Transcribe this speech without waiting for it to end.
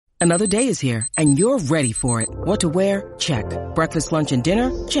Another day is here, and you're ready for it. What to wear? Check. Breakfast, lunch, and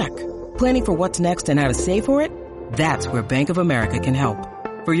dinner? Check. Planning for what's next and how to save for it? That's where Bank of America can help.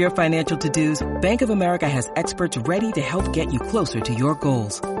 For your financial to-dos, Bank of America has experts ready to help get you closer to your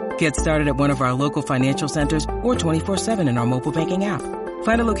goals. Get started at one of our local financial centers or 24/7 in our mobile banking app.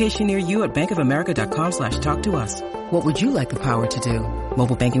 Find a location near you at bankofamerica.com/talktous. What would you like the power to do?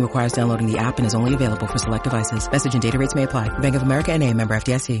 Mobile banking requires downloading the app and is only available for select devices. Message and data rates may apply. Bank of America N.A., member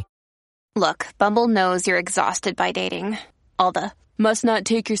FDIC. Look, Bumble knows you're exhausted by dating. All the must not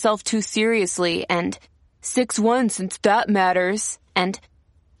take yourself too seriously and 6'1" since that matters. And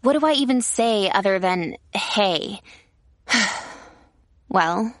what do I even say other than, hey?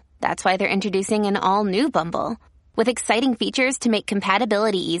 Well, that's why they're introducing an all-new Bumble with exciting features to make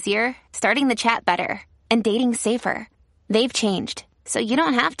compatibility easier, starting the chat better, and dating safer. They've changed, so you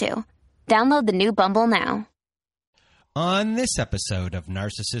don't have to. Download the new Bumble now. On this episode of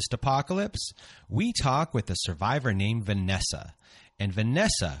Narcissist Apocalypse, we talk with a survivor named Vanessa. And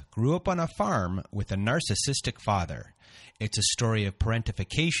Vanessa grew up on a farm with a narcissistic father. It's a story of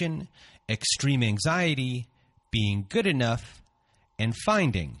parentification, extreme anxiety, being good enough, and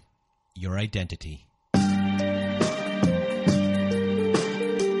finding your identity.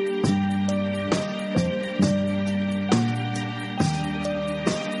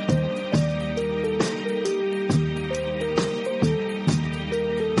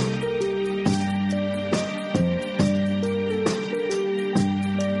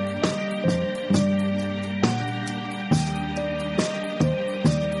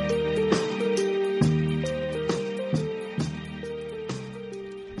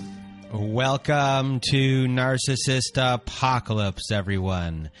 Welcome to Narcissist Apocalypse,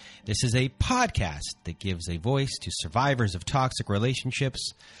 everyone. This is a podcast that gives a voice to survivors of toxic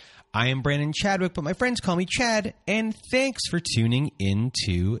relationships. I am Brandon Chadwick, but my friends call me Chad, and thanks for tuning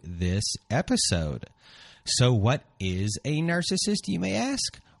into this episode. So what is a narcissist, you may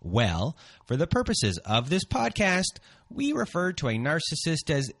ask? Well, for the purposes of this podcast, we refer to a narcissist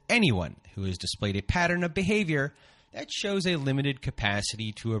as anyone who has displayed a pattern of behavior that shows a limited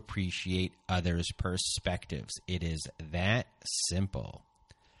capacity to appreciate others' perspectives. It is that simple.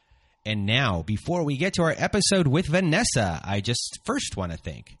 And now, before we get to our episode with Vanessa, I just first want to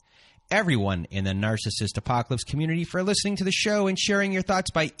thank everyone in the Narcissist Apocalypse community for listening to the show and sharing your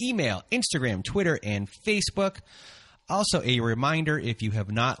thoughts by email, Instagram, Twitter, and Facebook. Also, a reminder, if you have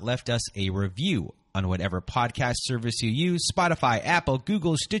not left us a review on whatever podcast service you use, Spotify, Apple,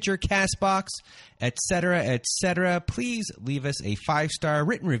 Google, Stitcher, CastBox, etc., please leave us a 5-star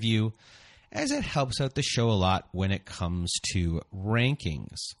written review, as it helps out the show a lot when it comes to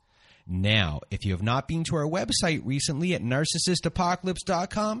rankings. Now, if you have not been to our website recently at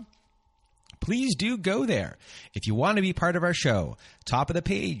narcissistapocalypse.com, please do go there. If you want to be part of our show, top of the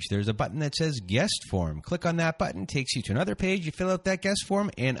page, there's a button that says guest form. Click on that button, takes you to another page. You fill out that guest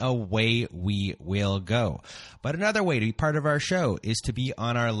form, and away we will go. But another way to be part of our show is to be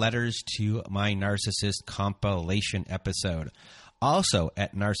on our Letters to My Narcissist compilation episode. Also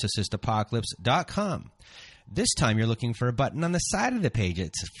at narcissistapocalypse.com. This time you're looking for a button on the side of the page.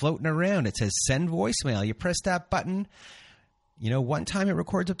 It's floating around. It says send voicemail. You press that button. You know, one time it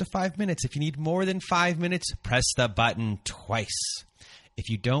records up to 5 minutes. If you need more than 5 minutes, press the button twice.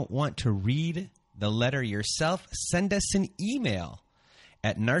 If you don't want to read the letter yourself, send us an email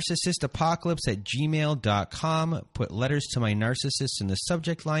at narcissistapocalypse@gmail.com. Put Letters to My Narcissist in the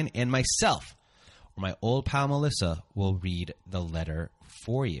subject line, and myself or my old pal Melissa will read the letter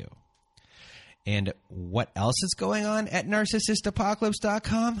for you. And what else is going on at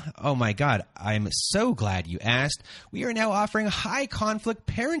narcissistapocalypse.com? Oh my God, I'm so glad you asked. We are now offering high-conflict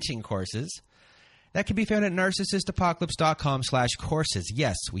parenting courses that can be found at narcissistapocalypse.com/courses.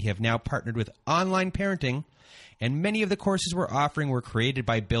 Yes, we have now partnered with Online Parenting, and many of the courses we're offering were created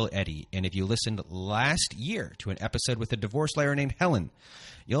by Bill Eddy. And if you listened last year to an episode with a divorce lawyer named Helen,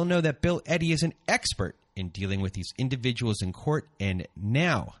 you'll know that Bill Eddy is an expert in dealing with these individuals in court, and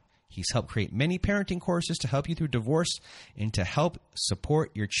now he's helped create many parenting courses to help you through divorce and to help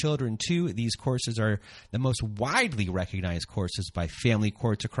support your children, too. These courses are the most widely recognized courses by family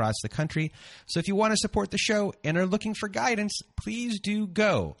courts across the country. So if you want to support the show and are looking for guidance, please do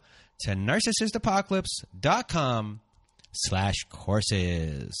go to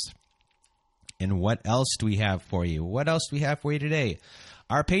narcissistapocalypse.com/courses. And what else do we have for you? What else do we have for you today?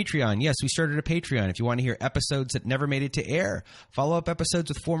 Our Patreon. Yes, we started a Patreon. If you want to hear episodes that never made it to air, follow-up episodes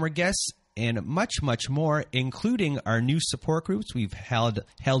with former guests, and much, much more, including our new support groups. We've held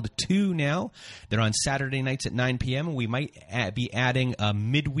 2 now. They're on Saturday nights at 9 p.m. We might be adding a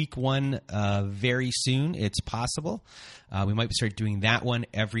midweek one very soon. It's possible. We might start doing that one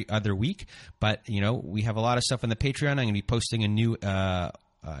every other week. But, we have a lot of stuff on the Patreon. I'm going to be posting a new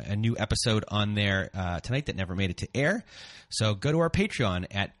episode on there tonight that never made it to air. So go to our Patreon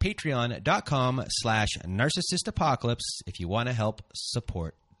at patreon.com/narcissistapocalypse if you want to help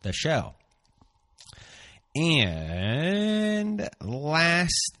support the show. And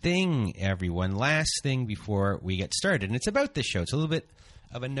last thing, everyone, last thing before we get started, and it's about this show. It's a little bit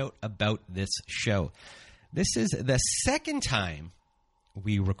of a note about this show. This is the second time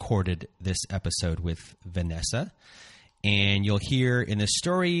we recorded this episode with Vanessa, and you'll hear in the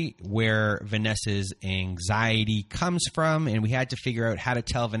story where Vanessa's anxiety comes from, and we had to figure out how to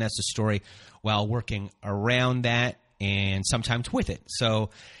tell Vanessa's story while working around that and sometimes with it. So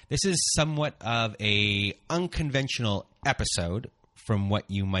this is somewhat of a unconventional episode from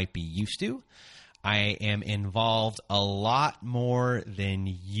what you might be used to. I am involved a lot more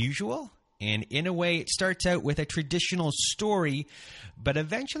than usual. And in a way, it starts out with a traditional story, but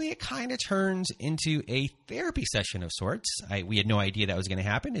eventually it kind of turns into a therapy session of sorts. We had no idea that was going to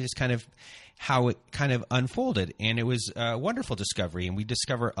happen. It's just kind of how it kind of unfolded. And it was a wonderful discovery. And we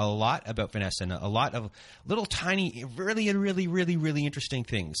discover a lot about Vanessa and a lot of little tiny, really, really, really, really interesting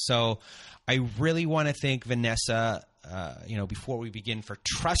things. So I really want to thank Vanessa, before we begin, for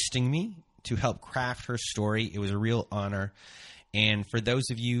trusting me to help craft her story. It was a real honor. And for those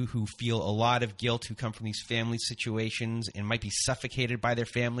of you who feel a lot of guilt, who come from these family situations and might be suffocated by their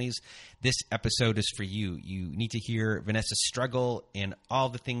families, this episode is for you. You need to hear Vanessa's struggle and all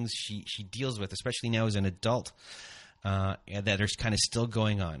the things she deals with, especially now as an adult, that are kind of still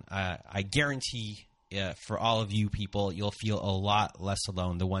going on. I guarantee for all of you people, you'll feel a lot less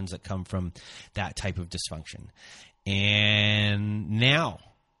alone, the ones that come from that type of dysfunction. And now,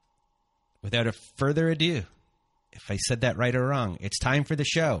 without a further ado, if I said that right or wrong, it's time for the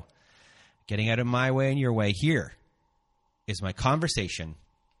show. Getting out of my way and your way, here is my conversation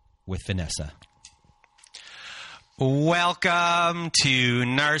with Vanessa. Welcome to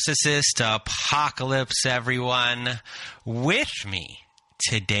Narcissist Apocalypse, everyone. With me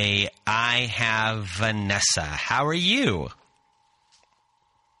today, I have Vanessa. How are you?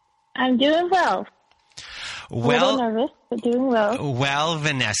 I'm doing well. A little nervous, but doing well. Well,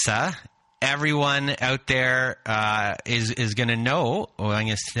 Vanessa, everyone out there is going to know. Well, I'm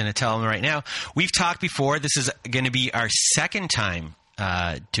just going to tell them right now. We've talked before. This is going to be our second time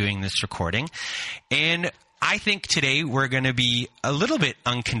doing this recording. And I think today we're going to be a little bit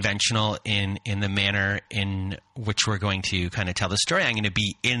unconventional in the manner in which we're going to kind of tell the story. I'm going to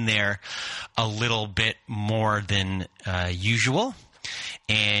be in there a little bit more than usual.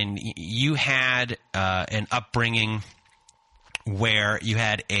 And you had an upbringing where you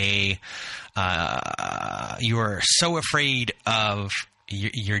had you were so afraid of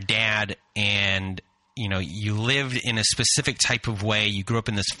your dad, and you lived in a specific type of way. You grew up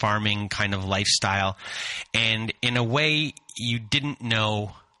in this farming kind of lifestyle, and in a way you didn't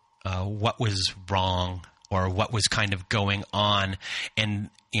know what was wrong or what was kind of going on. And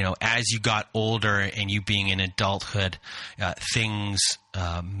as you got older and you being in adulthood, things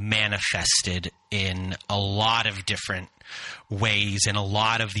manifested in a lot of different ways, and a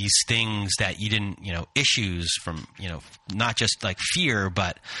lot of these things that you didn't, issues from, not just like fear,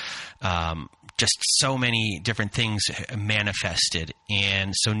 but just so many different things manifested.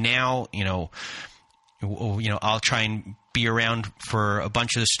 And so now, I'll try and be around for a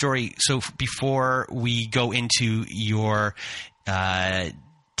bunch of the story. So before we go into your dad,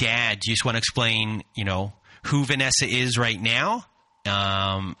 do you just want to explain, who Vanessa is right now?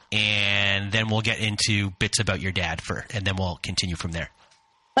 And then we'll get into bits about your dad and then we'll continue from there.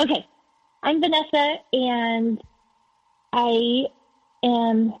 Okay. I'm Vanessa, and I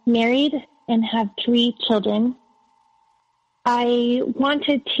am married and have 3 children. I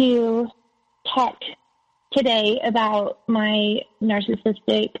wanted to talk today about my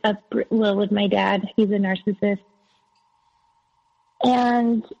narcissistic with my dad. He's a narcissist.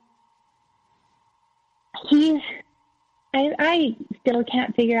 And I still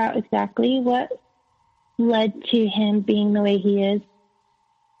can't figure out exactly what led to him being the way he is.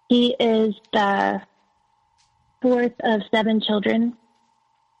 He is the 4th of 7 children,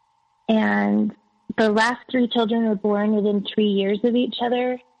 and the last 3 children were born within 3 years of each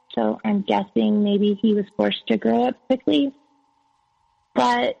other, so I'm guessing maybe he was forced to grow up quickly.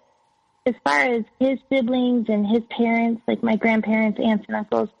 But as far as his siblings and his parents, like my grandparents, aunts, and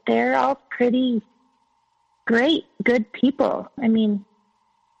uncles, they're all pretty great, good people. I mean,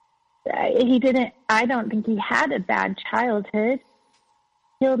 I don't think he had a bad childhood.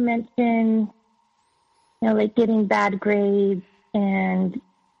 He'll mention, like getting bad grades and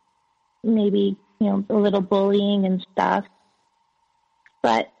maybe, a little bullying and stuff.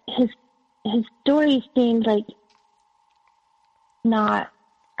 But his story seemed like not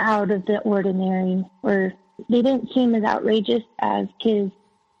out of the ordinary, or they didn't seem as outrageous as his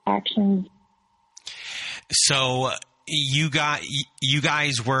actions. So you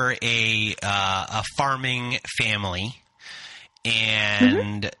guys were a farming family,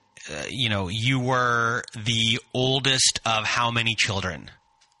 and you were the oldest of how many children?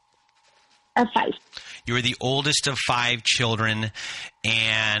 Of 5. You were the oldest of 5 children,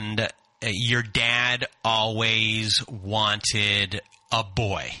 and your dad always wanted a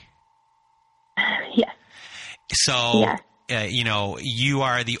boy. Yes. So, yes. You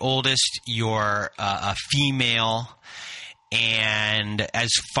are the oldest, you're a female, and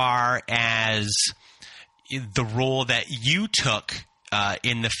as far as the role that you took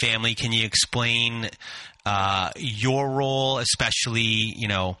in the family, can you explain your role, especially,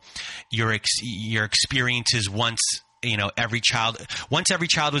 your experiences once every child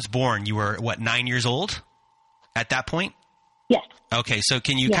was born? You were, 9 years old at that point? Yes. Okay, so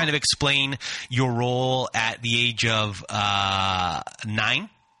can you kind of explain your role at the age of 9?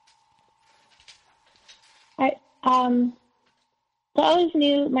 I always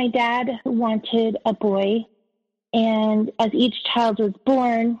knew my dad wanted a boy, and as each child was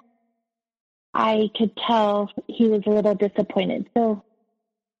born, I could tell he was a little disappointed. So,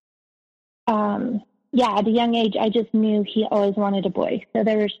 at a young age, I just knew he always wanted a boy. So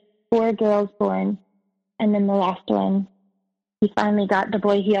there were 4 girls born, and then the last one, he finally got the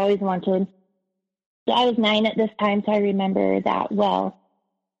boy he always wanted. So I was 9 at this time, so I remember that well.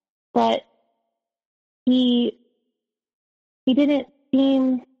 But he didn't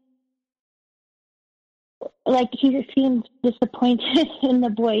seem like he seemed disappointed in the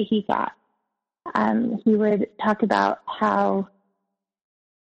boy he got. He would talk about how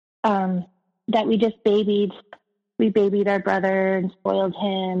that we babied our brother and spoiled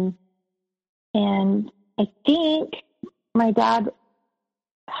him. And I think my dad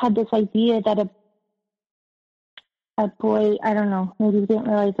had this idea that a boy, I don't know, maybe he didn't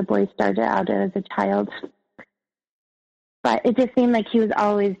realize a boy started out as a child. But it just seemed like he was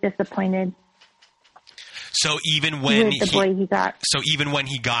always disappointed. So even when boy he got. So even when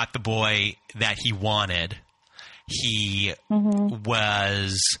he got the boy that he wanted, he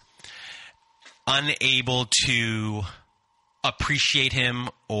was unable to appreciate him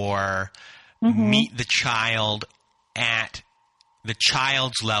or meet the child at the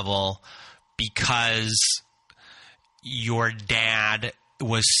child's level because your dad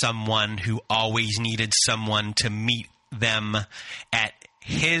was someone who always needed someone to meet them at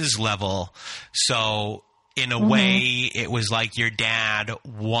his level. So in a way, it was like your dad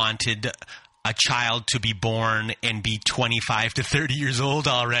wanted a child to be born and be 25 to 30 years old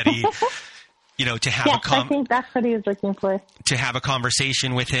already, to have I think that's what he was looking for. To have a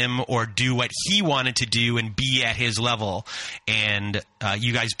conversation with him or do what he wanted to do and be at his level. And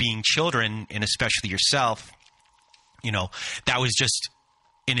you guys being children, and especially yourself, that was just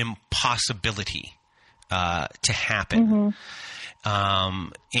an impossibility to happen.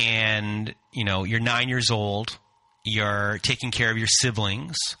 And, you're 9 years old, you're taking care of your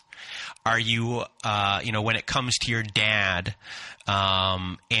siblings. Are you, when it comes to your dad,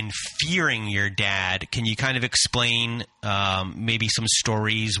 and fearing your dad, can you kind of explain, maybe some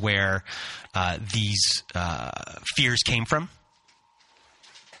stories where, these, fears came from?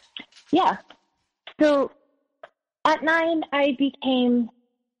 Yeah. So at 9,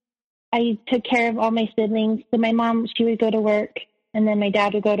 I took care of all my siblings. So my mom, she would go to work, and then my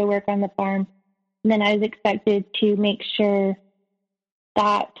dad would go to work on the farm. And then I was expected to make sure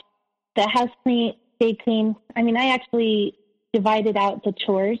that the house stayed clean. I mean, I actually divided out the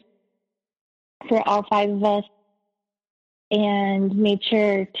chores for all 5 of us and made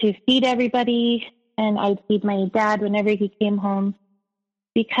sure to feed everybody. And I'd feed my dad whenever he came home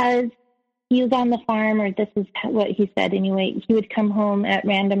because he was on the farm, or this is what he said anyway. He would come home at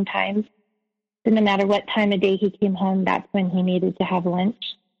random times. So no matter what time of day he came home, that's when he needed to have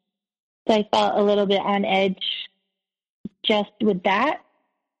lunch. So I felt a little bit on edge just with that,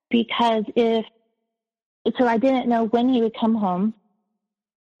 because so I didn't know when he would come home,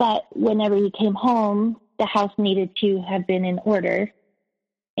 but whenever he came home, the house needed to have been in order,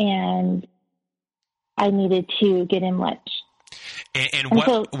 and I needed to get him lunch. And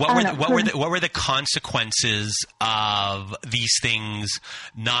what were the consequences of these things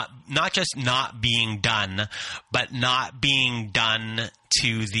not just not being done, but not being done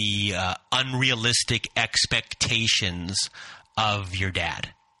to the unrealistic expectations of your dad?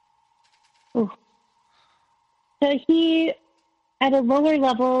 Ooh. So he, at a lower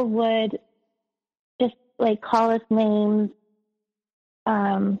level, would just like call us names.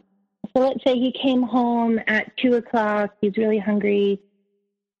 So let's say he came home at 2:00. He's really hungry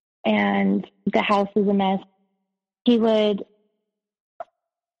and the house is a mess. He would,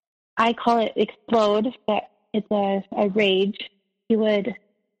 I call it explode, but it's a rage. He would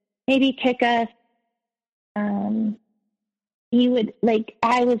maybe kick us. He would, like,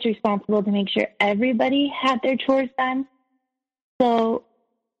 I was responsible to make sure everybody had their chores done. So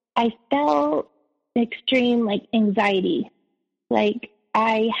I felt extreme, like, anxiety. Like,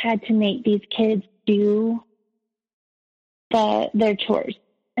 I had to make these kids do their chores.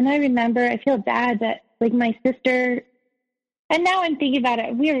 And I remember, I feel bad that, like, my sister, and now I'm thinking about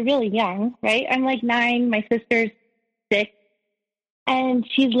it, we were really young, right? I'm like 9, my sister's 6, and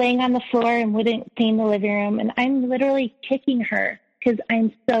she's laying on the floor and wouldn't clean the living room. And I'm literally kicking her because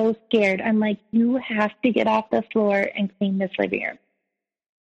I'm so scared. I'm like, you have to get off the floor and clean this living room.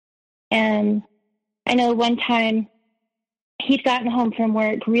 And I know one time, he'd gotten home from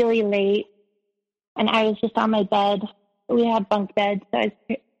work really late, and I was just on my bed. We had bunk beds, so I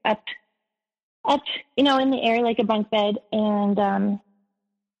was up, in the air like a bunk bed, and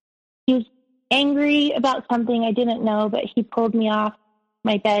he was angry about something I didn't know, but he pulled me off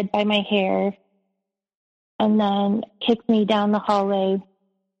my bed by my hair and then kicked me down the hallway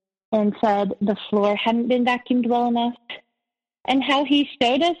and said the floor hadn't been vacuumed well enough. And how he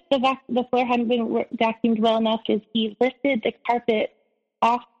showed us the floor hadn't been vacuumed well enough is he lifted the carpet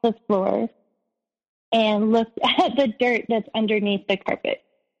off the floor and looked at the dirt that's underneath the carpet.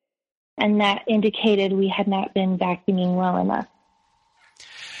 And that indicated we had not been vacuuming well enough.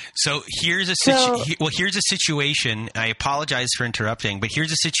 So here's a situation. I apologize for interrupting, but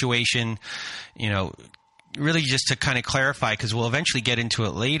here's a situation, really just to kind of clarify, because we'll eventually get into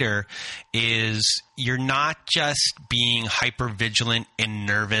it later, is you're not just being hypervigilant and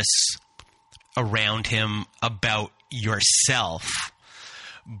nervous around him about yourself,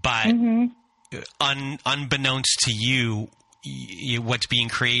 but unbeknownst to you, what's being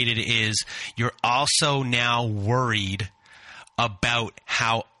created is you're also now worried about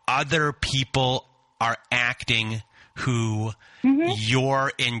how other people are acting who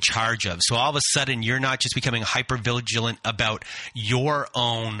you're in charge of. So all of a sudden, you're not just becoming hypervigilant about your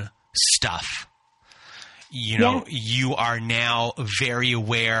own stuff. You are now very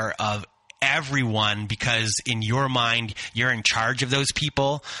aware of everyone, because in your mind, you're in charge of those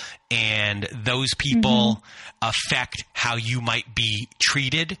people, and those people affect how you might be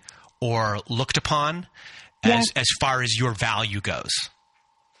treated or looked upon as far as your value goes.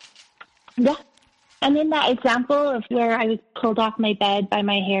 Yeah. And in that example of where I was pulled off my bed by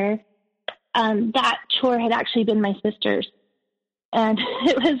my hair, that chore had actually been my sister's. And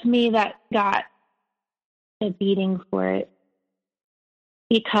it was me that got the beating for it.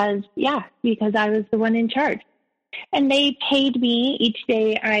 Because I was the one in charge. And they paid me each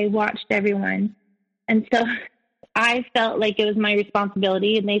day I watched everyone. And so I felt like it was my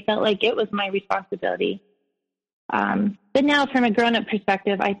responsibility, and they felt like it was my responsibility. But now from a grown-up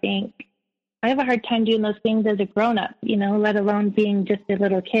perspective, I think I have a hard time doing those things as a grown-up, let alone being just a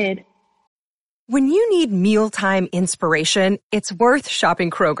little kid. When you need mealtime inspiration, it's worth shopping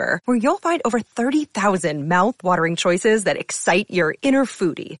Kroger, where you'll find over 30,000 mouth-watering choices that excite your inner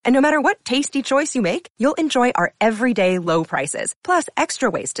foodie. And no matter what tasty choice you make, you'll enjoy our everyday low prices, plus extra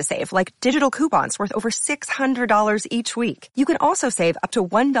ways to save, like digital coupons worth over $600 each week. You can also save up to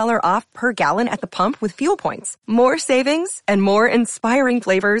 $1 off per gallon at the pump with fuel points. More savings and more inspiring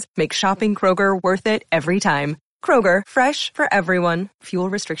flavors make shopping Kroger worth it every time. Kroger, fresh for everyone. Fuel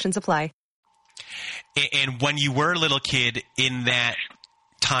restrictions apply. And when you were a little kid in that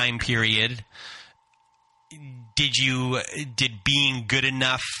time period, did being good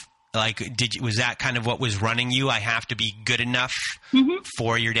enough, was that kind of what was running you? I have to be good enough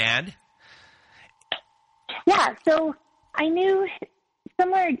for your dad? Yeah. So I knew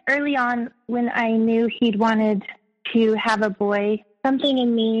somewhere early on when I knew he'd wanted to have a boy, something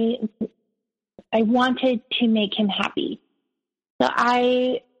in me, I wanted to make him happy. So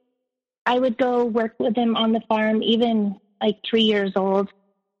I would go work with him on the farm, even like 3 years old.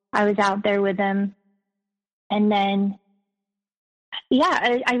 I was out there with him. And then,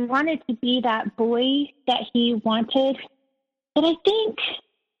 I wanted to be that boy that he wanted. But I think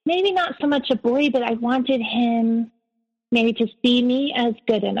maybe not so much a boy, but I wanted him maybe to see me as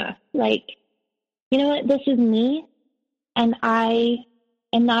good enough. Like, you know what, this is me, and I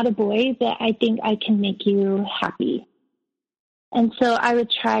am not a boy, but I think I can make you happy. And so I would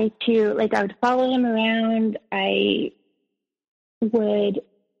try to, like, I would follow him around. I would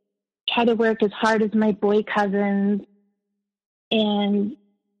try to work as hard as my boy cousins. And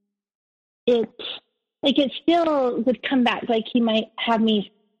it still would come back. Like, he might have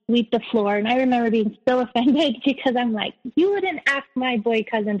me sweep the floor. And I remember being so offended because I'm like, you wouldn't ask my boy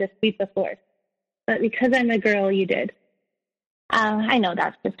cousin to sweep the floor. But because I'm a girl, you did. I know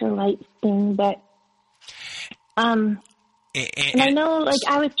that's just a light thing, but... and I know, like,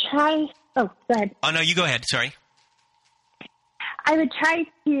 I would try... Oh, go ahead. Oh, no, you go ahead. Sorry. I would try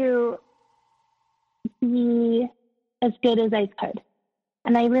to be as good as I could.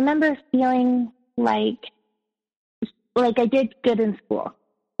 And I remember feeling like I did good in school.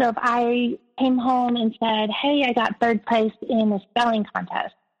 So if I came home and said, hey, I got third place in a spelling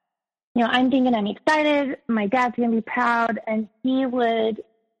contest, you know, I'm thinking I'm excited. My dad's going to be proud. And he would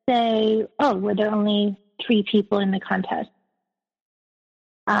say, oh, were there only 3 people in the contest?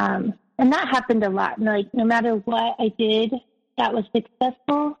 And that happened a lot. Like, no matter what I did that was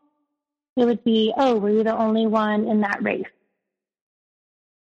successful, it would be, oh, were you the only one in that race?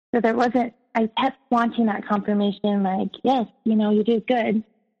 So there wasn't, I kept wanting that confirmation, like, yes, you know, you did good.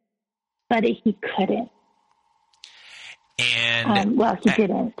 But he couldn't. And he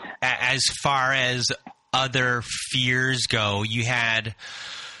didn't. As far as other fears go, you had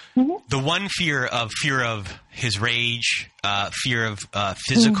the one fear of his rage, fear of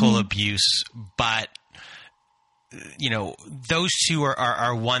physical abuse, but you know, those two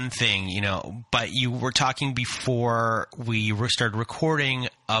are one thing, you know, but you were talking before we started recording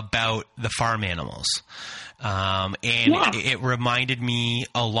about the farm animals. It reminded me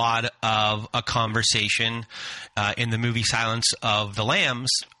a lot of a conversation in the movie Silence of the Lambs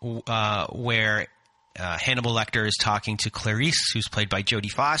where Hannibal Lecter is talking to Clarice, who's played by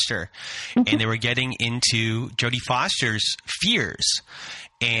Jodie Foster, and they were getting into Jodie Foster's fears.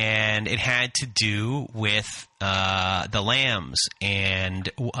 And it had to do with the lambs, and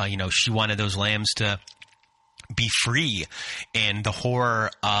you know, she wanted those lambs to be free, and the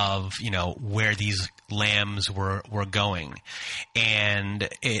horror of, you know, where these lambs were going, and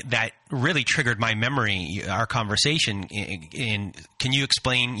that really triggered my memory, our conversation. And can you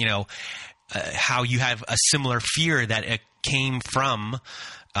explain, you know, how you have a similar fear that it came from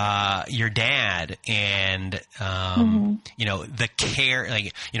your dad, and you know, the care,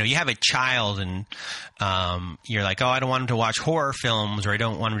 like, you know, you have a child and you're like, oh, I don't want him to watch horror films, or I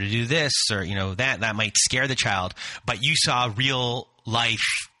don't want him to do this, or, you know, that might scare the child. But you saw real life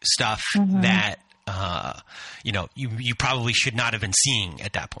stuff that you know, you probably should not have been seeing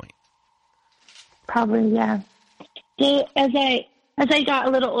at that point. Probably, yeah. So as I got a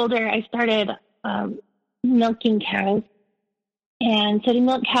little older, I started milking cows. And so to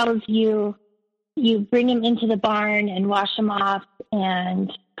milk cows, you bring them into the barn and wash them off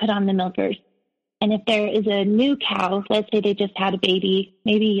and put on the milkers. And if there is a new cow, let's say they just had a baby,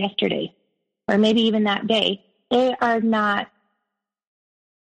 maybe yesterday, or maybe even that day, they're not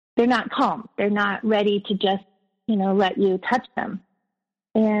calm. They're not ready to just, you know, let you touch them.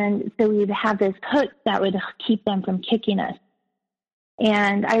 And so we'd have this hook that would keep them from kicking us.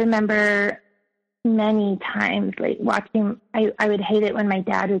 And I remember many times, like, watching, I would hate it when my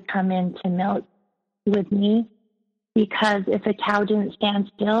dad would come in to milk with me, because if a cow didn't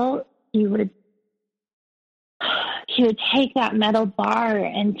stand still, he would take that metal bar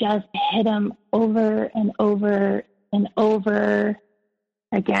and just hit him over and over and over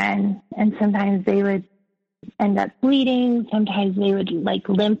again. And sometimes they would end up bleeding. Sometimes they would, like,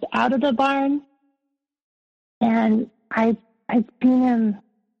 limp out of the barn. And I've seen him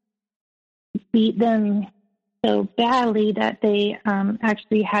beat them so badly that they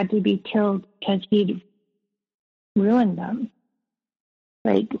actually had to be killed because he'd ruined them.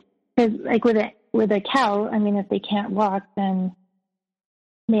 Like, cause, like with a cow, I mean, if they can't walk, then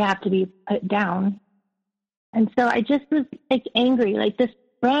they have to be put down. And so I just was, like, angry. Like, this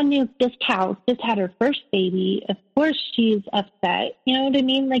cow just had her first baby. Of course she's upset. You know what I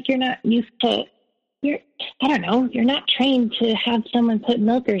mean? Like, you're not used to, I don't know, you're not trained to have someone put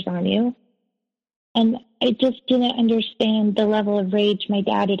milkers on you. And I just didn't understand the level of rage my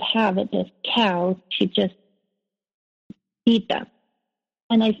dad would have at this cow. She'd just beat them.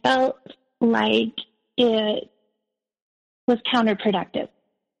 And I felt like it was counterproductive.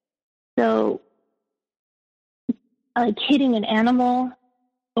 So, like, hitting an animal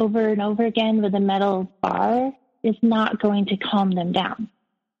over and over again with a metal bar is not going to calm them down.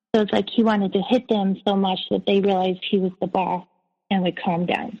 So it's like he wanted to hit them so much that they realized he was the boss and would calm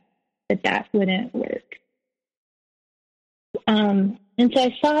down, but that wouldn't work. And so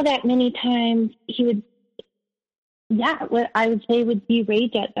I saw that many times he would, what I would say would be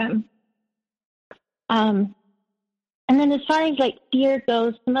rage at them. And then as far as like fear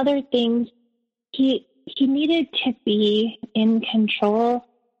goes, some other things, he needed to be in control.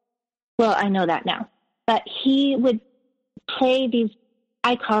 Well, I know that now, but he would play these,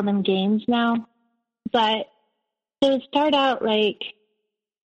 I call them games now, but it would start out like,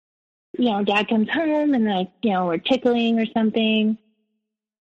 Dad comes home and like, we're tickling or something,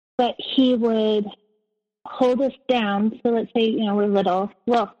 but he would hold us down. So let's say, we're little,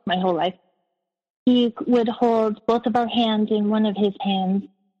 well, my whole life. He would hold both of our hands in one of his hands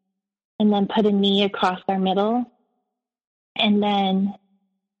and then put a knee across our middle. And then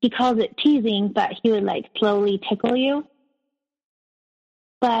he calls it teasing, but he would like slowly tickle you.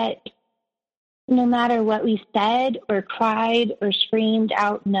 But no matter what we said or cried or screamed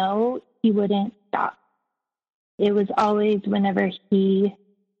out no, he wouldn't stop. It was always whenever he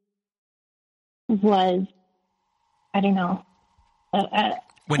was, I don't know.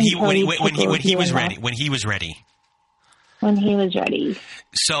 When he was ready. When he was ready. When he was ready.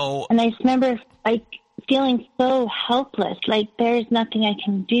 So. And I just remember like feeling so helpless, like there's nothing I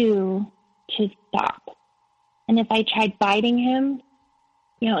can do to stop. And if I tried biting him,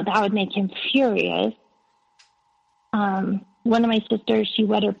 that would make him furious. One of my sisters, she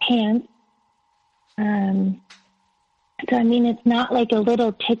wet her pants. So, I mean, it's not like a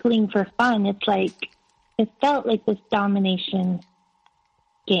little tickling for fun. It's like, it felt like this domination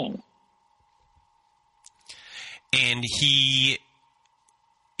game. And he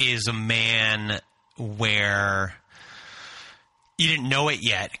is a man where you didn't know it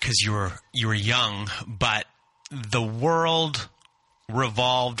yet because you were young, but the world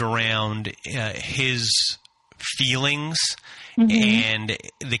revolved around his feelings and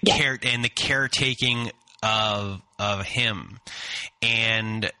the caretaking of him.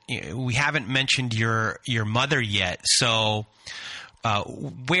 And we haven't mentioned your mother yet. So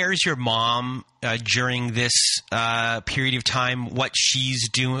where's your mom during this period of time? What's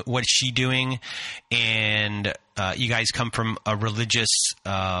she doing? And you guys come from a religious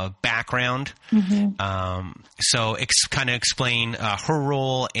background. So kind of explain her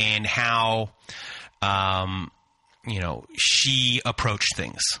role and how she approached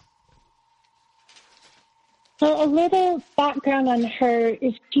things. So a little background on her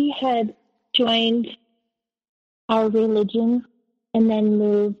is she had joined our religion and then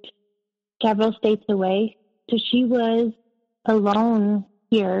moved several states away. So she was alone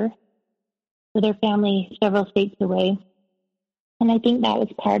here with her family several states away. And I think that was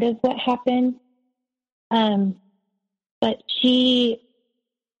part of what happened. But she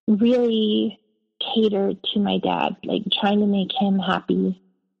really catered to my dad, like trying to make him happy.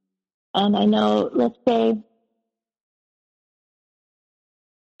 And I know, let's say,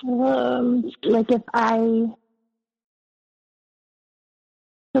 like if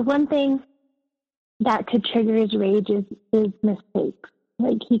the one thing that could trigger his rage is mistakes.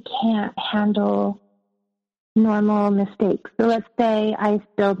 Like he can't handle normal mistakes. So let's say I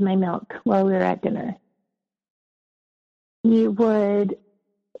spilled my milk while we were at dinner. He would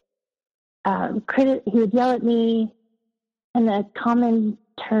he would yell at me, and the common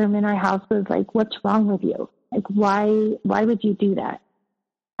term in our house was like, "What's wrong with you? Like why would you do that?"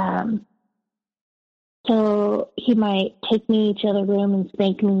 So he might take me to the room and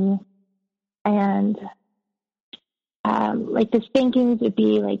spank me, and like the spankings would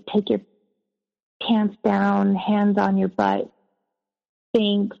be like take your pants down, hands on your butt,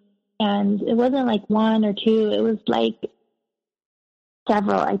 spank, and it wasn't like one or two, it was like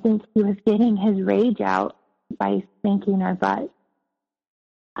several. I think he was getting his rage out by spanking our butt.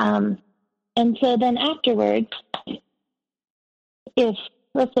 And so then afterwards, if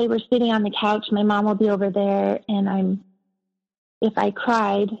let's say we're sitting on the couch, my mom will be over there, and if I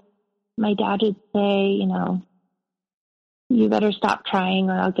cried, my dad would say, you better stop crying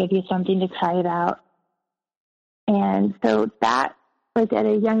or I'll give you something to cry about. And so that, like at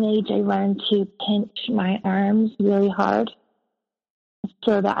a young age, I learned to pinch my arms really hard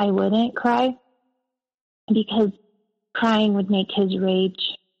so that I wouldn't cry, because crying would make his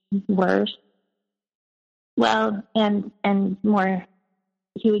rage worse. Well, and more,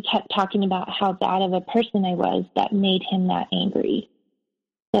 he would kept talking about how bad of a person I was that made him that angry.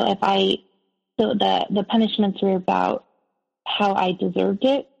 So the punishments were about how I deserved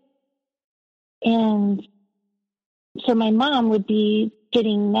it. And so my mom would be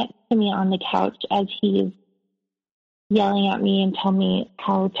sitting next to me on the couch as he is yelling at me and tell me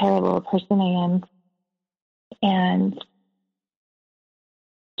how terrible a person I am. And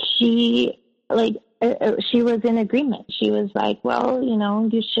she was in agreement. She was like, well,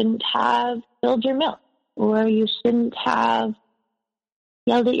 you shouldn't have spilled your milk, or you shouldn't have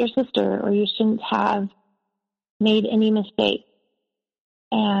yelled at your sister, or you shouldn't have made any mistakes.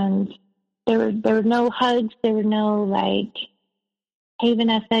 And there were no hugs. There were no like, hey,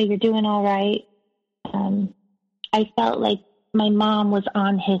 Vanessa, you're doing all right. I felt like my mom was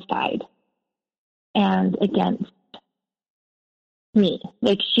on his side and against me.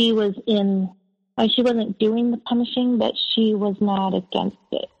 Like she wasn't doing the punishing, but she was not against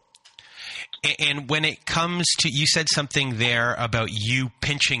it. And when it comes to, you said something there about you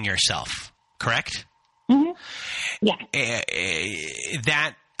pinching yourself, correct? Mm-hmm. Yeah.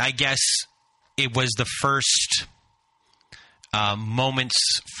 That, I guess, it was the first moments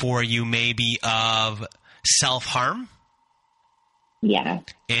for you maybe of self-harm? Yeah.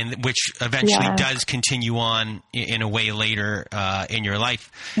 And which eventually does continue on in a way later in your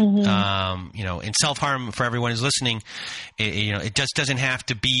life. Mm-hmm. And self-harm, for everyone who's listening, it just doesn't have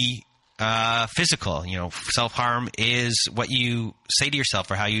to be physical. Self-harm is what you say to yourself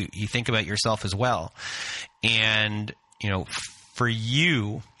or how you think about yourself as well. And, for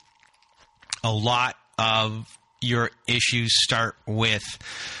you, a lot of your issues start with,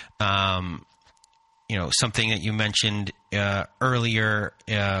 something that you mentioned earlier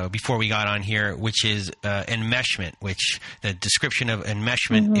before we got on here, which is enmeshment, which the description of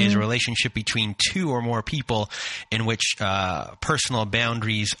enmeshment is a relationship between two or more people in which personal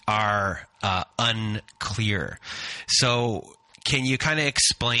boundaries are unclear. So can you kind of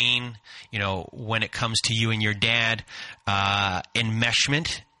explain, when it comes to you and your dad,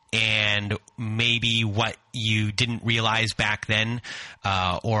 enmeshment, and maybe what you didn't realize back then,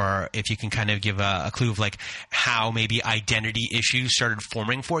 or if you can kind of give a clue of like how maybe identity issues started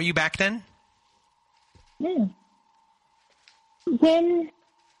forming for you back then? When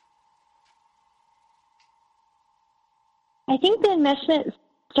I think the enmeshment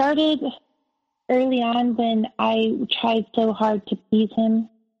started early on when I tried so hard to please him,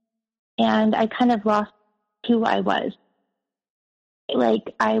 and I kind of lost who I was.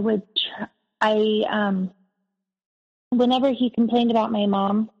 Like whenever he complained about my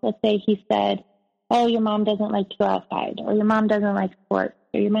mom, let's say he said, oh, your mom doesn't like to go outside, or your mom doesn't like sports,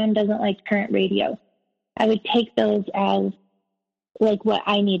 or your mom doesn't like current radio, I would take those as like what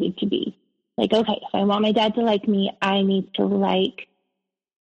I needed to be. Like, okay, if I want my dad to like me, I need to like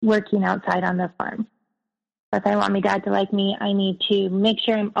working outside on the farm. If I want my dad to like me, I need to make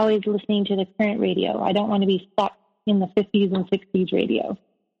sure I'm always listening to the current radio. I don't want to be stuck in the 50s and 60s radio.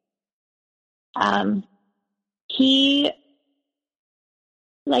 And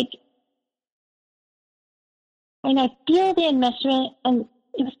I feel the enmeshment, and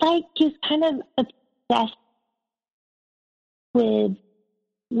it was like he was kind of obsessed with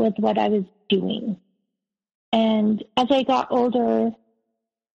what I was doing. And as I got older,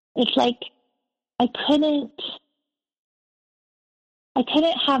 it's like I couldn't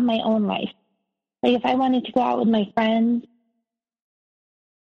have my own life. Like if I wanted to go out with my friends,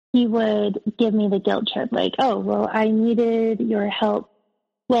 he would give me the guilt trip. Like, oh, well, I needed your help.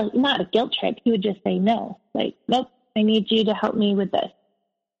 Well, not a guilt trip. He would just say no. Like, nope, I need you to help me with this.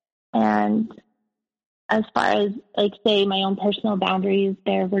 And as far as, like, say, my own personal boundaries,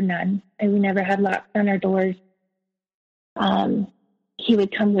 there were none. And we never had locks on our doors. He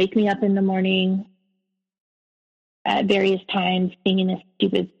would come wake me up in the morning at various times singing a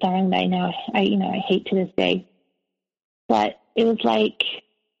stupid song that I hate to this day. But it was like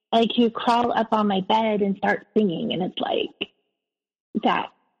he would crawl up on my bed and start singing, and it's like that.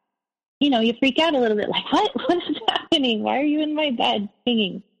 You freak out a little bit, like, what is happening? Why are you in my bed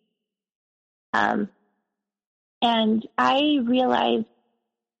singing? And I realized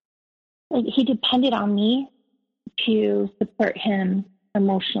like he depended on me to support him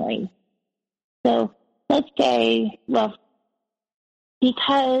emotionally. So let's say, well,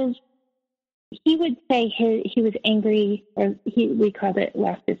 because he would say he was angry, or we called it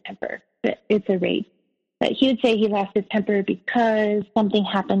lost his temper, but it's a rage. But he would say he lost his temper because something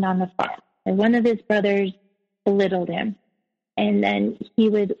happened on the farm, or one of his brothers belittled him. And then he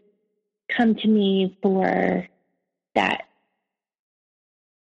would come to me for that,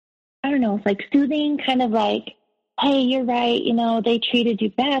 I don't know, it's like soothing, kind of like, hey, you're right, they treated you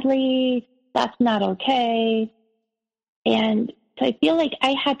badly, that's not okay. And so I feel like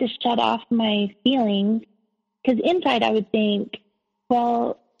I had to shut off my feelings, because inside I would think,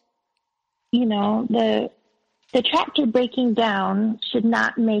 well, the tractor breaking down should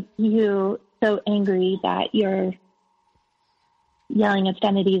not make you so angry that you're yelling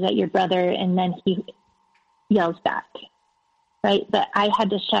obscenities at your brother and then he yells back, right? But I had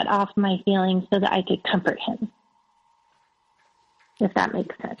to shut off my feelings so that I could comfort him, if that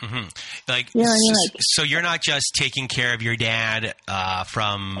makes sense. Mm-hmm. Like, you know what I mean? Like, so you're not just taking care of your dad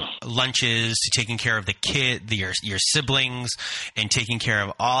from lunches to taking care of the kid, your siblings, and taking care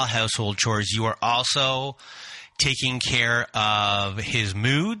of all household chores. You are also taking care of his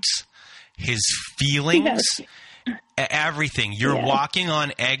moods, his feelings, everything. You're walking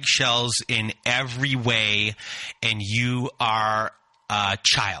on eggshells in every way, and you are a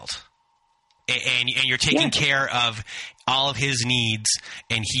child. And you're taking care of all of his needs,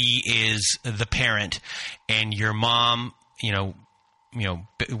 and he is the parent. And your mom, you know,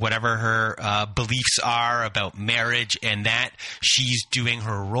 whatever her beliefs are about marriage, and that she's doing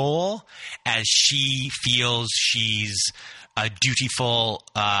her role as she feels she's dutiful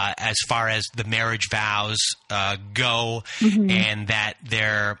as far as the marriage vows go, and that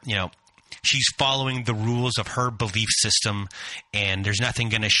they're, she's following the rules of her belief system, and there's nothing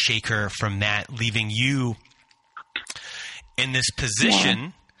going to shake her from that, leaving you in this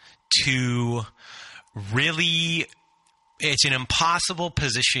position to really – it's an impossible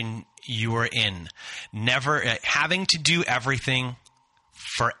position you are in. Never having to do everything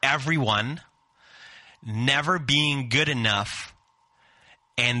for everyone, never being good enough,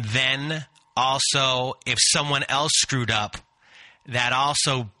 and then also if someone else screwed up, that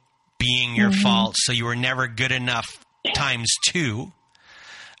also being your fault. So you were never good enough times two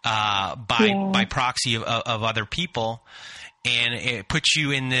by proxy of other people. And it puts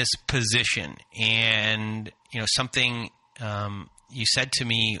you in this position. And, something you said to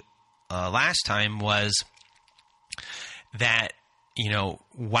me last time was that,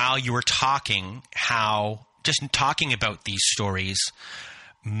 while you were talking, how just talking about these stories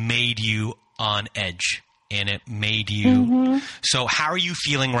made you on edge. And it made you – so how are you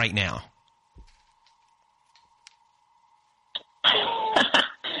feeling right now?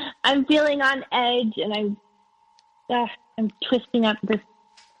 I'm feeling on edge, and I'm twisting up this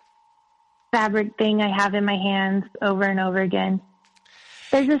fabric thing I have in my hands over and over again.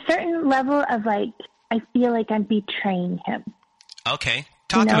 There's a certain level of, I feel like I'm betraying him. Okay.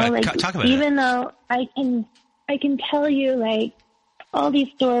 Talk about it. Even though I can tell you, all these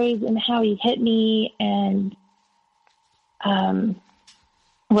stories and how he hit me and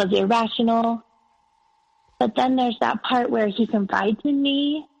was irrational. But then there's that part where he confides in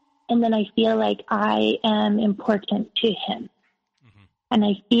me, and then I feel like I am important to him. Mm-hmm. And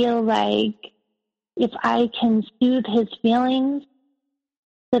I feel like if I can soothe his feelings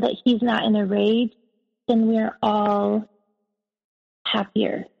so that he's not in a rage, then we're all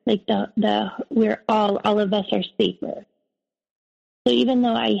happier. We're all of us are safer. So even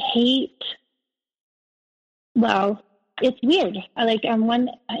though I hate, it's weird. On one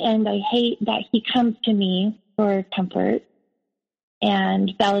end, I hate that he comes to me for comfort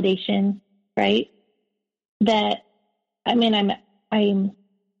and validation, right? That, I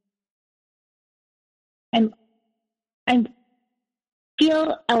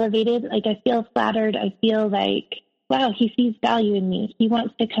feel elevated. I feel flattered. I feel wow, he sees value in me. He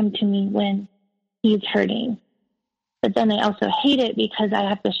wants to come to me when he's hurting. But then I also hate it because I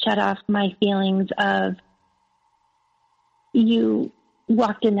have to shut off my feelings of, you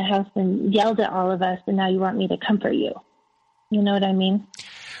walked in the house and yelled at all of us, and now you want me to comfort you. You know what I mean?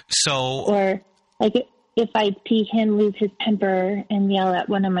 So, or if I see him lose his temper and yell at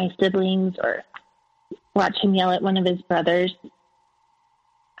one of my siblings, or watch him yell at one of his brothers,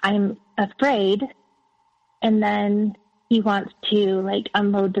 I'm afraid. And then he wants to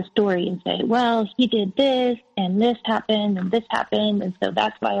unload the story and say, well, he did this and this happened and this happened. And so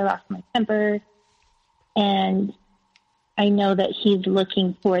that's why I lost my temper. And I know that he's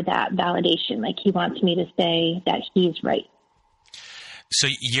looking for that validation. He wants me to say that he's right. So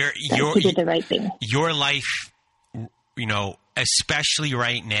he did the right thing. Your life, especially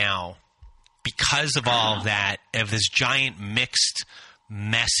right now, because of all of that, of this giant mixed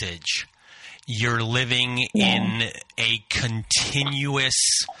message, you're living in a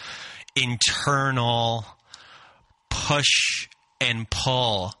continuous internal push and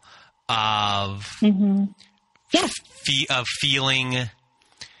pull of of feeling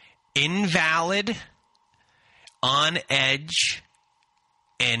invalid, on edge,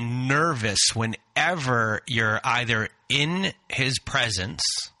 and nervous whenever you're either in his presence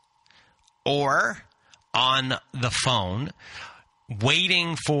or on the phone,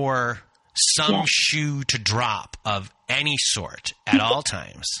 waiting for some shoe to drop of any sort at all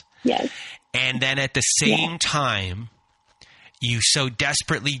times. Yes. And then at the same time, you so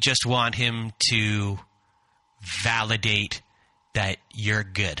desperately just want him to validate that you're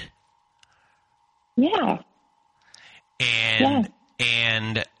good. Yeah.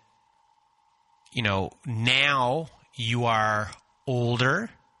 And you know, now you are older,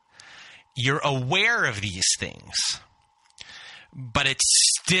 you're aware of these things, but it's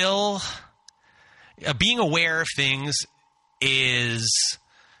still being aware of things is,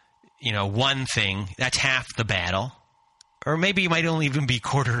 you know, one thing. That's half the battle, or maybe it might only even be a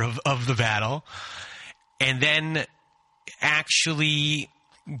quarter of the battle. And then actually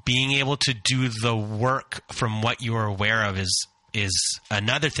being able to do the work from what you're aware of is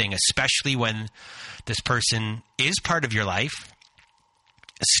another thing, especially when this person is part of your life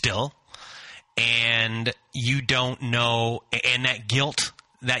still, and you don't know, and that guilt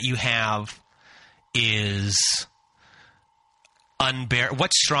that you have is unbearable.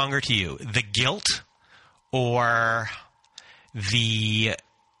 What's stronger to you, the guilt or the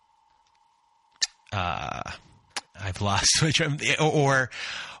I've lost which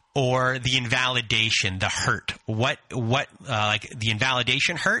or the invalidation, the hurt? What like the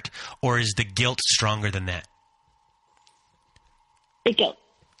invalidation hurt, or is the guilt stronger than that? The guilt.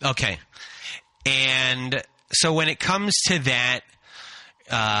 Okay. And so when it comes to that,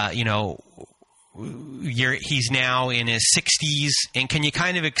 you know, he's now in his 60s, and can you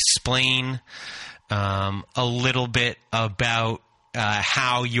kind of explain a little bit about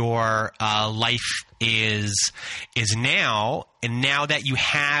how your life is now, and now that you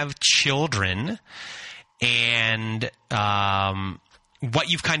have children, and what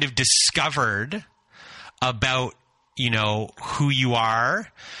you've kind of discovered about, you know, who you are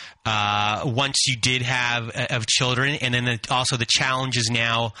once you did have of children, and then also the challenges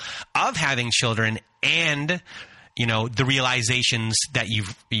now of having children, and, you know, the realizations that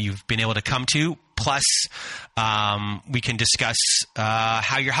you've been able to come to. Plus, we can discuss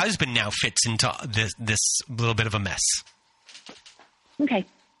how your husband now fits into this little bit of a mess. Okay.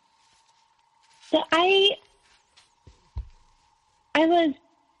 So I would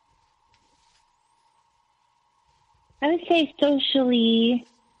say socially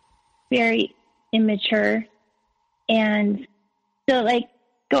very immature. And so, like,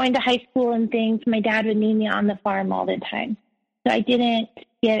 going to high school and things, my dad would need me on the farm all the time. So I didn't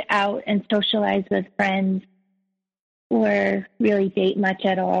get out and socialize with friends or really date much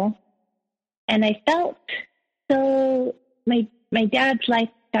at all. And I felt so, my dad's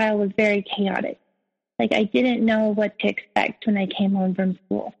lifestyle was very chaotic. Like, I didn't know what to expect when I came home from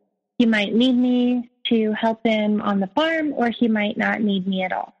school. He might need me to help him on the farm, or he might not need me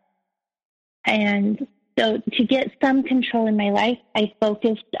at all. And so to get some control in my life, I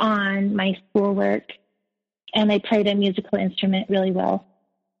focused on my schoolwork, and I played a musical instrument really well.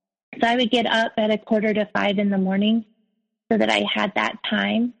 So I would get up at 4:45 in the morning so that I had that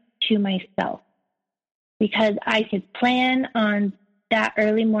time to myself, because I could plan on that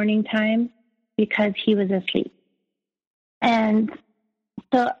early morning time because he was asleep. And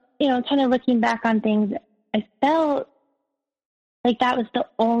so, you know, kind of looking back on things, I felt like that was the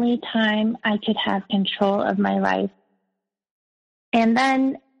only time I could have control of my life. And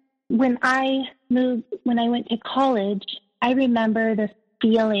then when I went to college, I remember the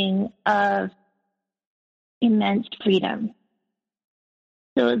feeling of immense freedom.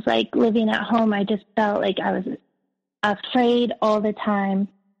 So it was like living at home. I just felt like I was afraid all the time.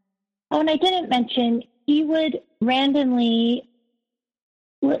 Oh, and I didn't mention, he would randomly,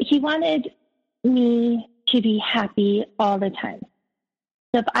 he wanted me to be happy all the time.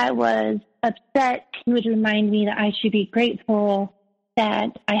 So if I was upset, he would remind me that I should be grateful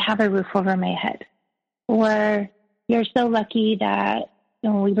that I have a roof over my head. Or, you're so lucky that, you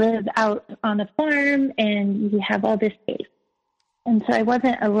know, we live out on a farm and we have all this space. And so I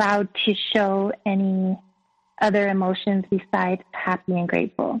wasn't allowed to show any other emotions besides happy and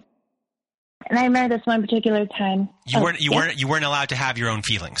grateful. And I remember this one particular time. You weren't allowed to have your own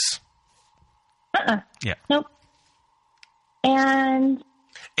feelings. Yeah. Nope. And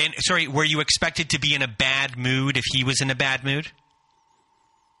sorry, were you expected to be in a bad mood if he was in a bad mood?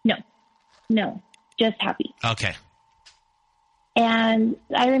 No, just happy. Okay. And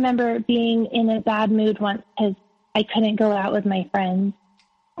I remember being in a bad mood once because I couldn't go out with my friends.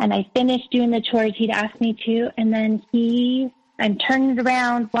 And I finished doing the chores he'd asked me to, and then I'm turning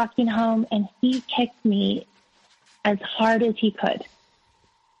around, walking home, and he kicked me as hard as he could.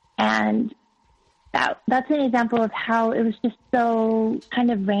 And that's an example of how it was just so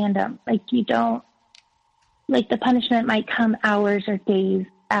kind of random. Like, the punishment might come hours or days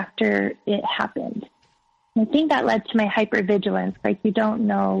after it happened. And I think that led to my hypervigilance. Like, you don't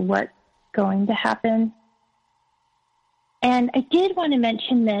know what's going to happen. And I did want to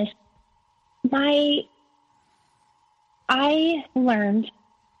mention this. I learned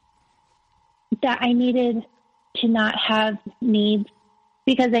that I needed to not have needs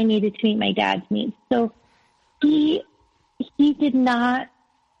because I needed to meet my dad's needs. So he did not.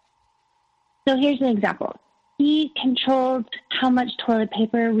 So here's an example. He controlled how much toilet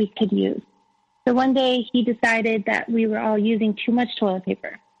paper we could use. So one day he decided that we were all using too much toilet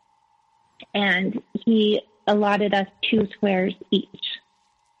paper. And he allotted us 2 squares each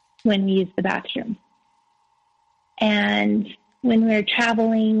when we used the bathroom. And when we're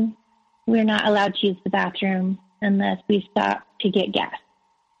traveling, we're not allowed to use the bathroom unless we stop to get gas.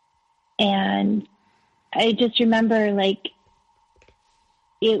 And I just remember, like,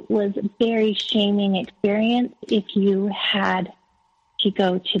 it was a very shaming experience if you had to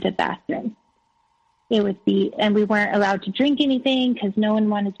go to the bathroom. It would be, and we weren't allowed to drink anything because no one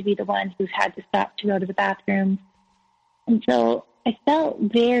wanted to be the one who had to stop to go to the bathroom. And so I felt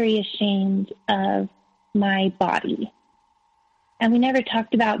very ashamed of my body. And we never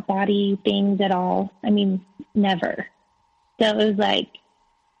talked about body things at all. I mean, never. So it was like,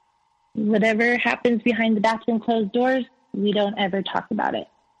 whatever happens behind the bathroom closed doors, we don't ever talk about it.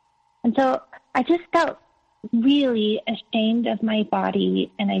 And so I just felt really ashamed of my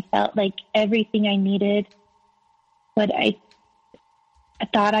body, and I felt like everything I needed, what I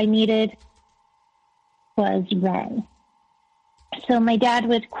thought I needed, was wrong. So my dad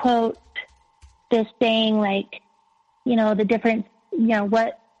would quote this saying, like, you know, the difference, you know,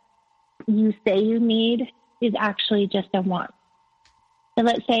 what you say you need is actually just a want. So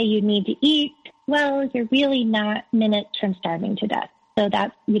let's say you need to eat. Well, you're really not minutes from starving to death. So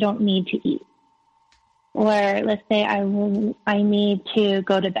that you don't need to eat. Or let's say I need to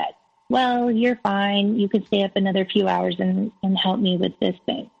go to bed. Well, you're fine. You could stay up another few hours and help me with this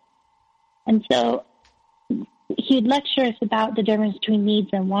thing. And so he'd lecture us about the difference between needs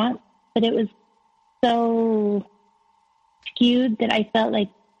and wants, but it was so skewed that I felt like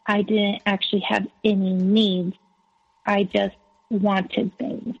I didn't actually have any needs. I just wanted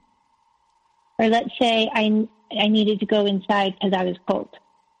things. Or let's say I needed to go inside because I was cold.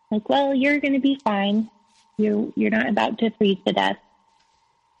 Like, well, you're going to be fine. You're not about to freeze to death.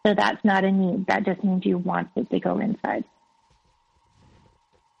 So that's not a need. That just means you wanted to go inside.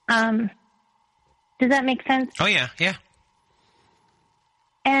 Does that make sense? Oh, yeah, yeah.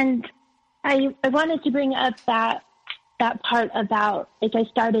 And I wanted to bring up that part about, like, I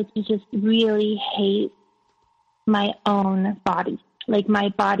started to just really hate my own body. Like, my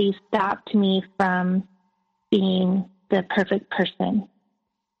body stopped me from being the perfect person.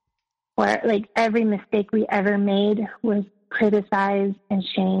 Or, like, every mistake we ever made was criticized and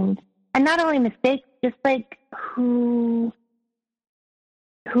shamed. And not only mistakes, just, like, who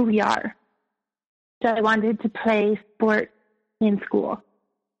we are. So I wanted to play sport in school.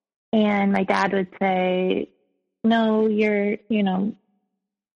 And my dad would say, no, who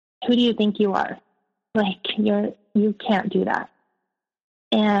do you think you are? Like, you can't do that.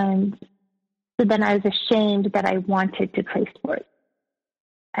 And so then I was ashamed that I wanted to play sports.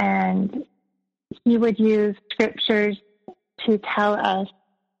 And he would use scriptures to tell us,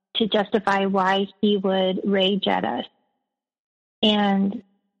 to justify why he would rage at us. And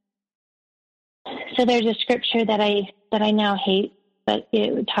so there's a scripture that I now hate, but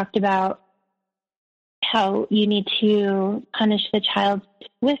it talked about how you need to punish the child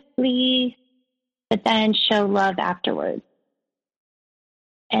swiftly, but then show love afterwards.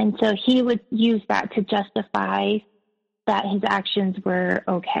 And so he would use that to justify that his actions were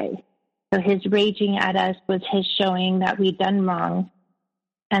okay. So his raging at us was his showing that we'd done wrong.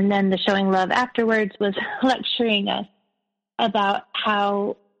 And then the showing love afterwards was lecturing us about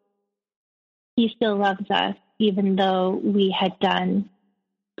how he still loves us, even though we had done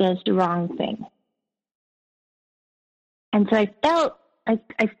this wrong thing. And so I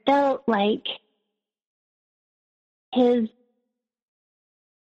felt like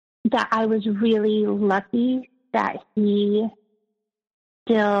that I was really lucky that he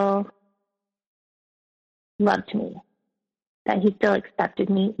still loved me, that he still accepted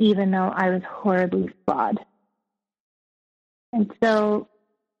me, even though I was horribly flawed. And so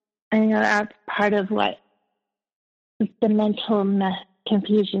I know that's part of what the mental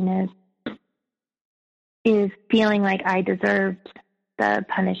confusion is feeling like I deserved the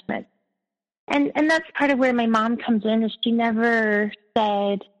punishment. And that's part of where my mom comes in, is she never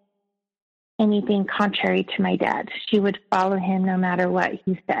said anything contrary to my dad. She would follow him no matter what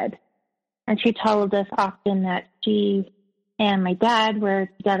he said. And she told us often that she and my dad were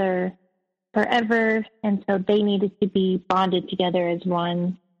together forever, and so they needed to be bonded together as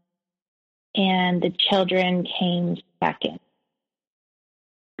one, and the children came second.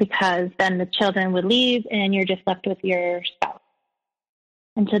 because then the children would leave and you're just left with your spouse.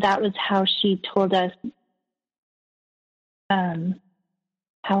 And so that was how she told us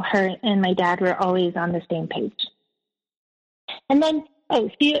how her and my dad were always on the same page. And then,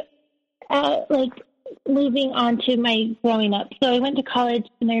 moving on to my growing up. So I went to college,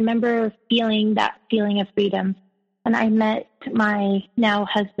 and I remember feeling that feeling of freedom. And I met my now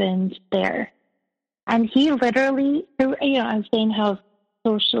husband there. And he literally, I was saying how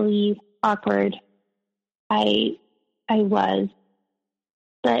socially awkward I was.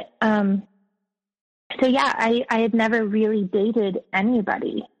 But, so yeah, I had never really dated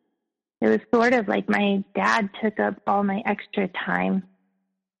anybody. It was sort of like my dad took up all my extra time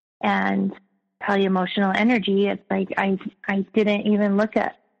and probably emotional energy. It's like I didn't even look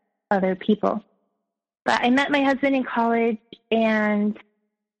at other people. But I met my husband in college, and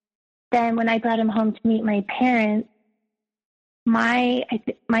then when I brought him home to meet my parents, my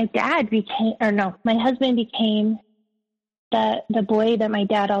husband became the boy that my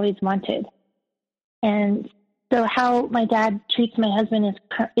dad always wanted. And so how my dad treats my husband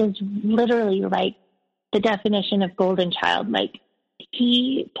is literally like the definition of golden child. Like,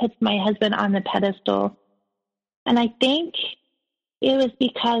 he puts my husband on the pedestal. And I think it was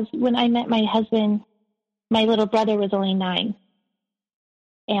because when I met my husband, my little brother was only 9.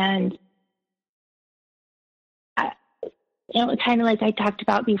 And kind of like I talked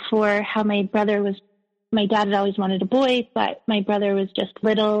about before, how my dad had always wanted a boy, but my brother was just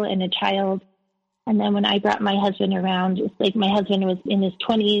little and a child. And then when I brought my husband around, it's like my husband was in his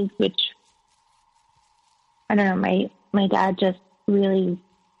 20s, which, I don't know, my dad just really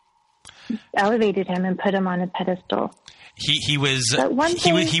elevated him and put him on a pedestal. He was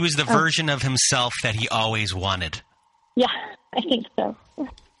the version of himself that he always wanted. Yeah, I think so.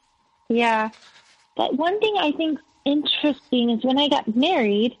 Yeah. But one thing I think interesting is when I got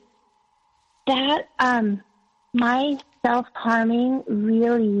married, that my self-harming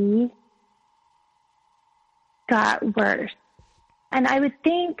really got worse. And I would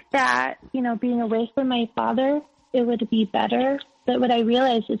think that, being away from my father, it would be better. But what I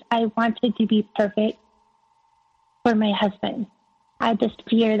realized is I wanted to be perfect for my husband. I had this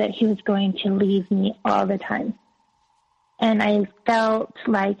fear that he was going to leave me all the time. And I felt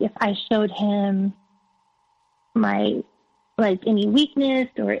like if I showed him any weakness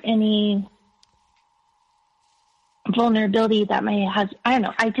or any vulnerability that my husband, I don't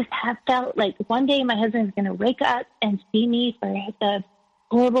know, I just have felt like one day my husband's going to wake up and see me for the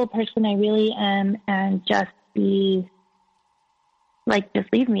horrible person I really am and just be like,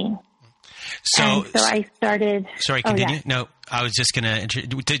 just leave me. So I started. Sorry, continue. Yeah. No, I was just going to.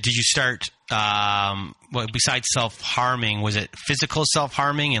 Did you start? Besides self-harming, was it physical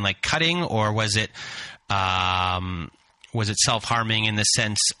self-harming and like cutting, or was it self-harming in the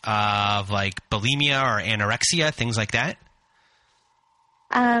sense of like bulimia or anorexia, things like that?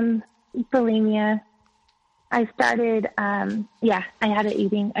 Bulimia. I started. I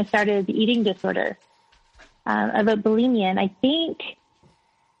started the eating disorder of a bulimia, and I think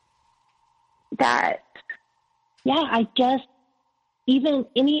that, I just, even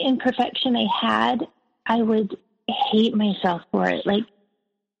any imperfection I had, I would hate myself for it. Like,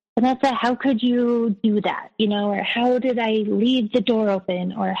 Vanessa, how could you do that? Or how did I leave the door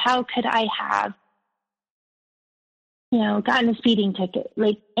open? Or how could I have, gotten a speeding ticket?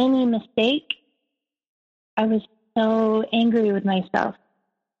 Like, any mistake, I was so angry with myself.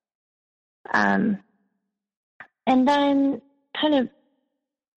 And then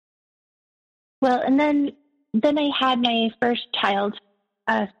then I had my first child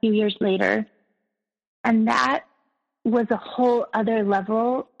a few years later, and that was a whole other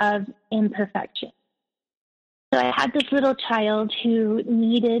level of imperfection. So I had this little child who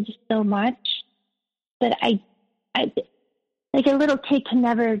needed so much, but I like a little kid can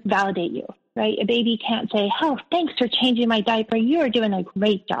never validate you, right? A baby can't say, "Oh, thanks for changing my diaper. You are doing a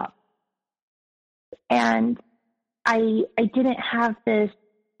great job." And I didn't have this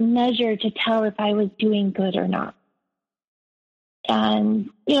measure to tell if I was doing good or not. And,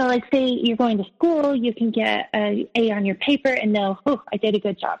 like say you're going to school, you can get an A on your paper and know, I did a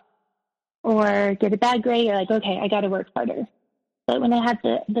good job. Or get a bad grade, you're like, okay, I got to work harder. But when I had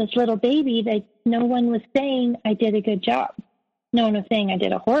this little baby, no one was saying I did a good job. No one was saying I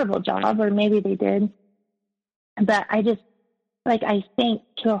did a horrible job, or maybe they did. But I just, I sank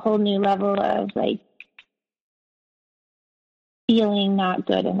to a whole new level of feeling not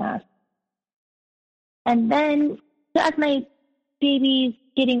good enough. And then as my baby's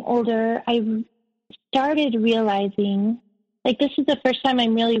getting older, I started realizing, this is the first time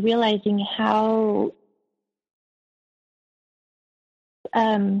I'm really realizing how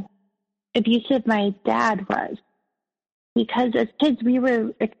abusive my dad was. Because as kids, we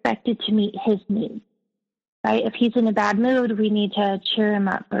were expected to meet his needs, right? If he's in a bad mood, we need to cheer him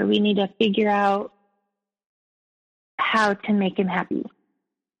up, or we need to figure out how to make him happy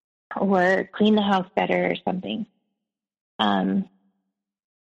or clean the house better or something. And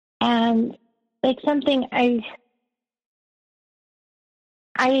like something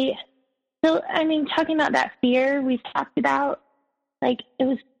talking about that fear we've talked about, like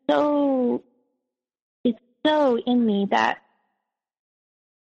it's so in me that,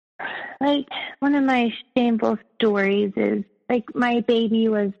 like, one of my shameful stories is, like, my baby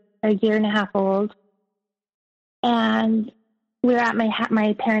was a year and a half old, and we were at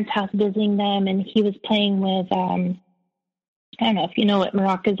my parents' house visiting them, and he was playing with, I don't know if you know what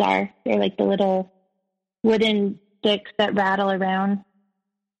maracas are. They're like the little wooden sticks that rattle around.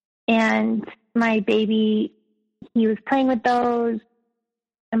 And my baby, he was playing with those,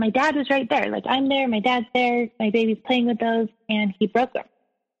 and my dad was right there. Like, I'm there, my dad's there, my baby's playing with those, and he broke them.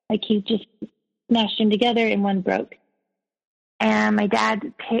 Like, he just smashed them together and one broke. And my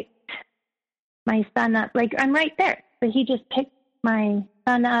dad picked my son up. Like, I'm right there. But he just picked my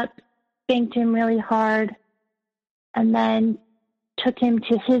son up, spanked him really hard, and then took him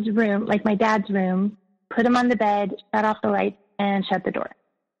to his room, like my dad's room, put him on the bed, shut off the lights, and shut the door.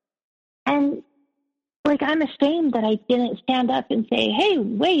 And, like, I'm ashamed that I didn't stand up and say, hey,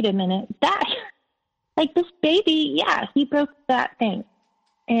 wait a minute, that, like, this baby, yeah, he broke that thing,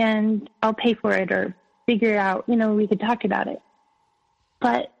 and I'll pay for it or figure it out, we could talk about it.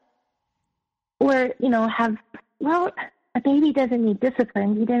 But, or, a baby doesn't need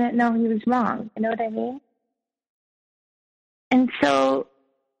discipline. He didn't know he was wrong. You know what I mean? And so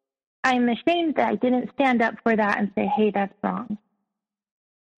I'm ashamed that I didn't stand up for that and say, hey, that's wrong.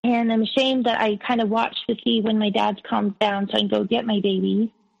 And I'm ashamed that I kind of watched to see when my dad calms down so I can go get my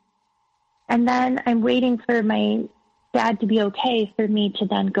baby. And then I'm waiting for my dad to be okay for me to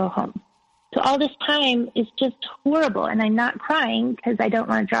then go home. So all this time is just horrible. And I'm not crying because I don't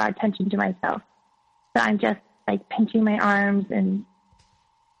want to draw attention to myself. So I'm just like pinching my arms and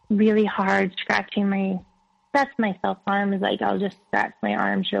really hard scratching that's my self-harm, is like I'll just scratch my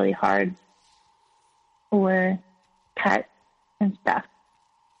arms really hard or cut and stuff.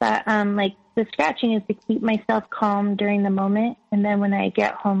 But like the scratching is to keep myself calm during the moment, and then when I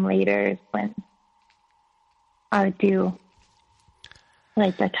get home later is when I would do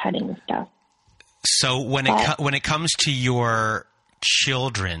like the cutting and stuff. So when it comes to your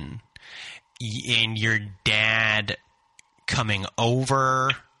children and your dad coming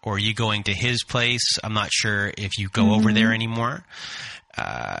over, or you going to his place, I'm not sure if you go over there anymore.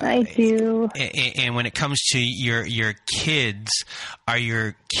 I do. And when it comes to your kids, are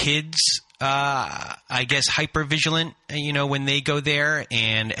your kids, I guess, hypervigilant, when they go there?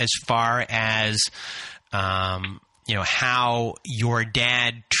 And as far as, how your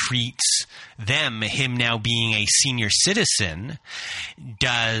dad treats them, him now being a senior citizen,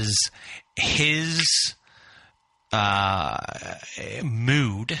 does his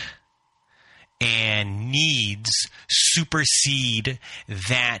mood and needs supersede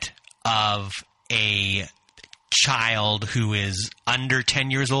that of a child who is under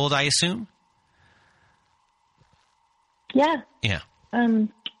 10 years old, I assume? Yeah. Yeah. I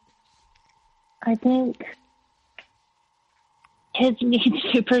think his needs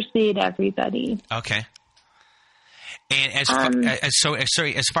supersede everybody. Okay. And as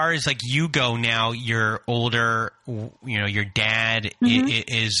far as like you go now, you're older, your dad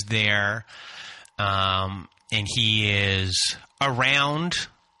is there, and he is around,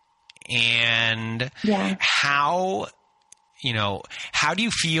 and how do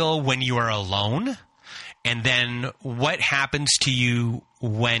you feel when you are alone? And then what happens to you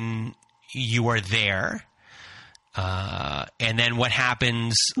when you are there? And then what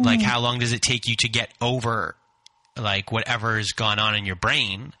happens, like how long does it take you to get over like whatever's gone on in your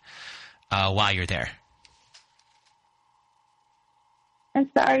brain while you're there? I'm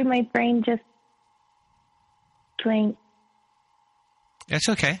sorry, my brain just drank. That's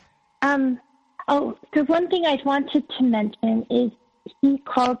okay. So one thing I wanted to mention is he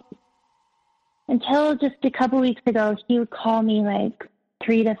called, until just a couple weeks ago, he would call me like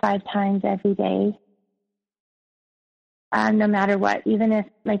 3 to 5 times every day. No matter what, even if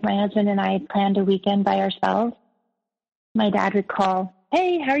like my husband and I had planned a weekend by ourselves, my dad would call,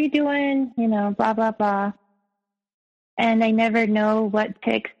 hey, how are you doing? Blah, blah, blah. And I never know what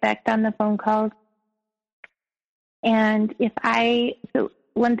to expect on the phone calls. And so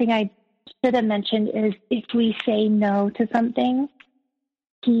one thing I should have mentioned is if we say no to something,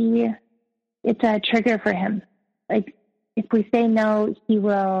 it's a trigger for him. Like if we say no, he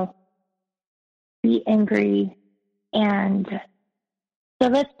will be angry. And so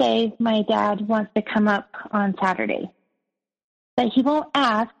let's say my dad wants to come up on Saturday, but he won't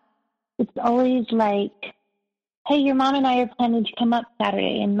ask. It's always like, hey, your mom and I are planning to come up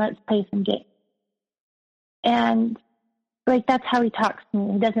Saturday and let's play some games. And like, that's how he talks to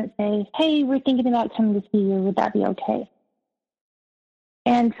me. He doesn't say, hey, we're thinking about coming to see you. Would that be okay?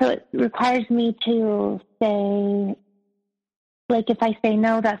 And so it requires me to say, like, if I say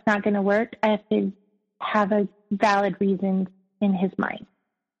no, that's not going to work, I have to have a valid reason in his mind.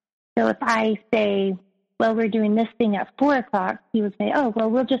 So if I say, well, we're doing this thing at 4:00, he would say, oh, well,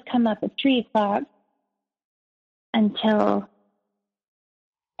 we'll just come up at 3:00 until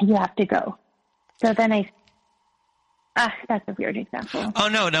you have to go. So then that's a weird example. Oh,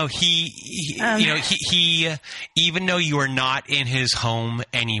 no. He even though you are not in his home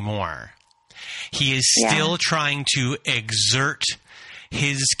anymore, he is still trying to exert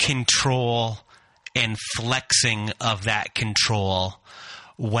his control and flexing of that control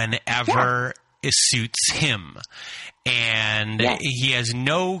whenever it suits him. And he has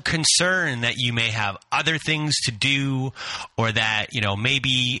no concern that you may have other things to do, or that,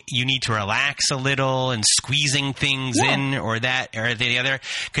 maybe you need to relax a little and squeezing things in, or that or the other,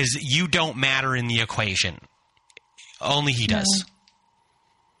 because you don't matter in the equation. Only he does.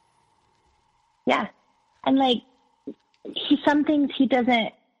 Yeah. And like, some things he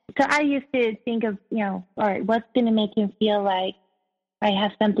doesn't. So I used to think of, all right, what's going to make him feel like I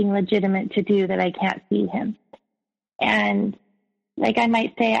have something legitimate to do that I can't see him. And like, I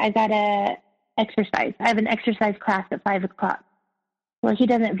might say, I got to exercise. I have an exercise class at 5:00. Well, he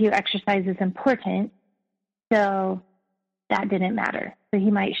doesn't view exercise as important, so that didn't matter. So he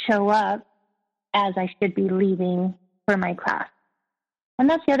might show up as I should be leaving for my class. And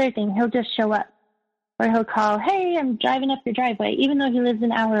that's the other thing. He'll just show up, or he'll call, hey, I'm driving up your driveway, even though he lives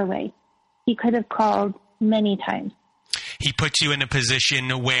an hour away. He could have called many times. He puts you in a position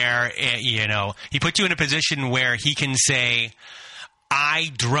where, he can say,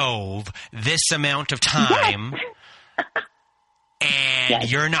 I drove this amount of time and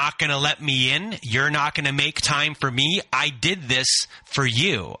you're not going to let me in. You're not going to make time for me. I did this for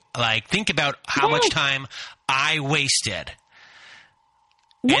you. Like, think about how much time I wasted.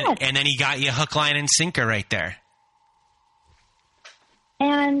 Yes. And then he got you hook, line, and sinker right there.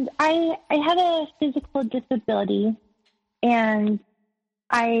 And I had a physical disability, and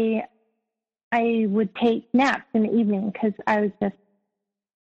I would take naps in the evening because I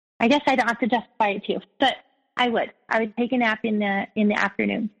guess I don't have to justify it to you, but I would take a nap in the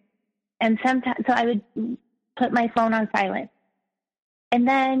afternoon. And sometimes, so I would put my phone on silent. And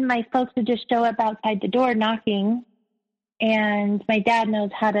then my folks would just show up outside the door knocking, and my dad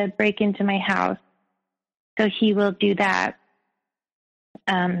knows how to break into my house, so he will do that.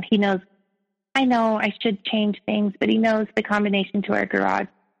 He knows, I know I should change things, but he knows the combination to our garage.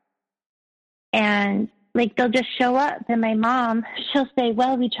 And like, they'll just show up, and my mom, she'll say,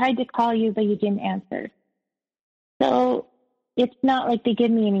 well, we tried to call you, but you didn't answer. So it's not like they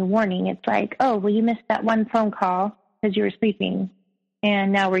give me any warning. It's like, oh, well, you missed that one phone call because you were sleeping,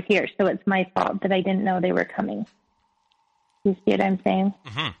 and now we're here. So it's my fault that I didn't know they were coming. You see what I'm saying?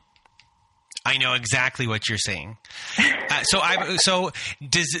 Mm-hmm. I know exactly what you're saying. So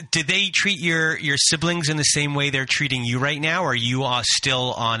did they treat your siblings in the same way they're treating you right now, or are you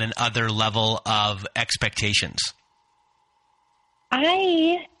still on an other level of expectations?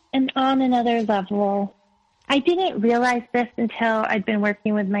 I am on another level. I didn't realize this until I'd been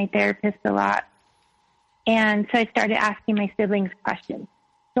working with my therapist a lot. And so I started asking my siblings questions.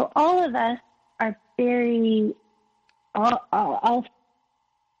 So all of us are very, okay,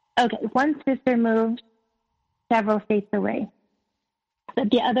 one sister moved several states away. But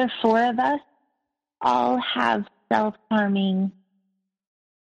the other four of us all have self-harming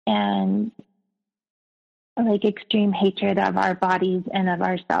and like extreme hatred of our bodies and of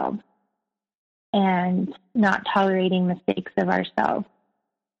ourselves, and not tolerating mistakes of ourselves.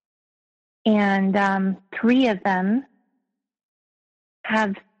 And 3 of them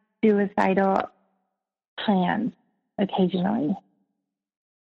have suicidal plans occasionally.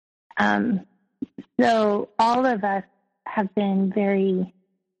 So all of us have been very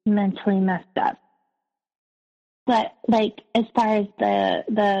mentally messed up. But like, as far as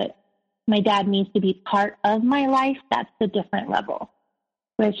my dad needs to be part of my life, that's a different level.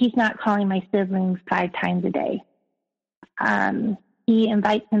 Where he's not calling my siblings 5 times a day. He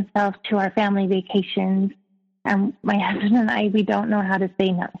invites himself to our family vacations, and my husband and I, we don't know how to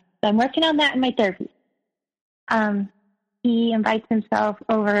say no. So I'm working on that in my therapy. He invites himself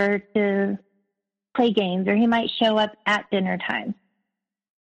over to play games, or he might show up at dinner time.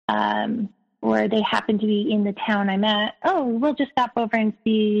 Or they happen to be in the town I'm at. Oh, we'll just stop over and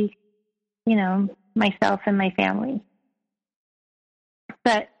see, myself and my family.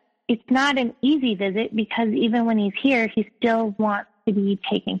 But it's not an easy visit because even when he's here, he still wants to be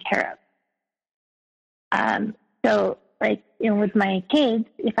taken care of. So, with my kids,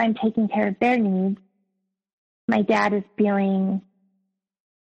 if I'm taking care of their needs, my dad is feeling,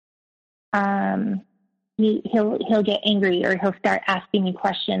 he'll get angry, or he'll start asking me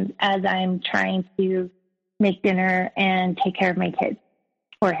questions as I'm trying to make dinner and take care of my kids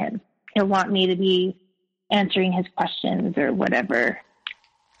for him. He'll want me to be answering his questions or whatever.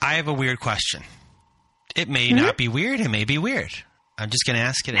 I have a weird question. It may not be weird. It may be weird. I'm just going to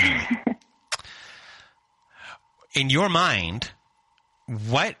ask it anyway. In your mind,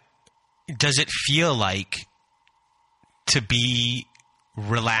 what does it feel like to be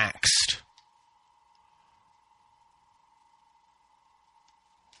relaxed?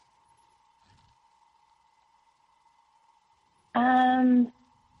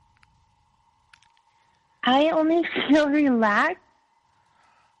 I only feel relaxed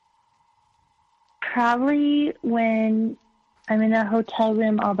probably when I'm in a hotel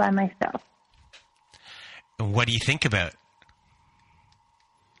room all by myself. What do you think about?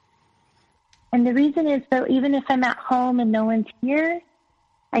 And the reason is, so even if I'm at home and no one's here,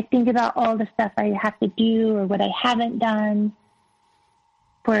 I think about all the stuff I have to do or what I haven't done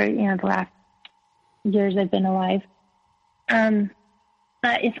for, the last years I've been alive.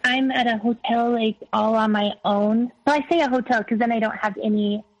 But if I'm at a hotel, all on my own, so I say a hotel because then I don't have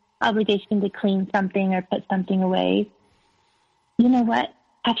any obligation to clean something or put something away. You know what?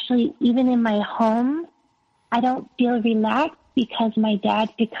 Actually, even in my home, I don't feel relaxed because my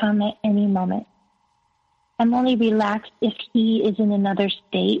dad could come at any moment. I'm only relaxed if he is in another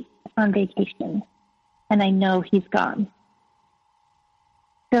state on vacation and I know he's gone.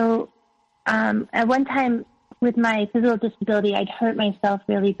 So at one time with my physical disability, I'd hurt myself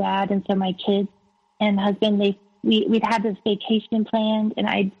really bad. And so my kids and husband, we'd had this vacation planned and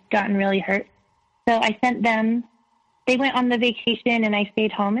I'd gotten really hurt. So I sent them, they went on the vacation and I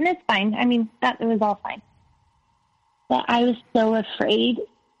stayed home, and it's fine. I mean, it was all fine. But I was so afraid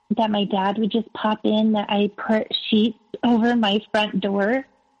that my dad would just pop in that I put sheets over my front door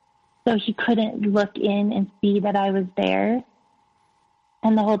so he couldn't look in and see that I was there.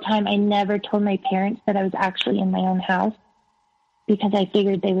 And the whole time I never told my parents that I was actually in my own house because I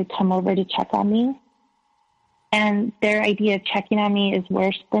figured they would come over to check on me. And their idea of checking on me is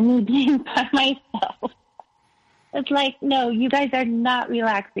worse than me being by myself. It's like, no, you guys are not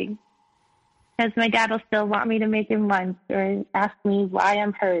relaxing. Because my dad will still want me to make him lunch or ask me why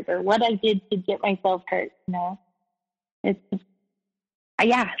I'm hurt or what I did to get myself hurt, It's just,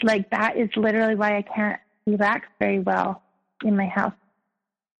 that is literally why I can't relax very well in my house.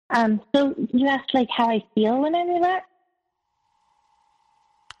 So you asked how I feel when I'm relaxed?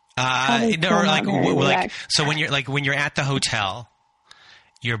 So when you're at the hotel,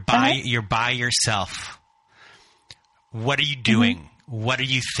 you're by yourself. What are you doing? Mm-hmm. What are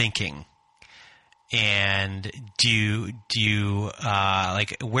you thinking? And do you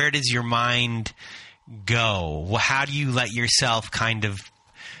where does your mind go? Well, how do you let yourself kind of,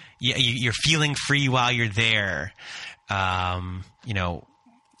 you're feeling free while you're there.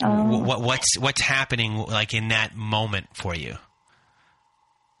 What's happening in that moment for you?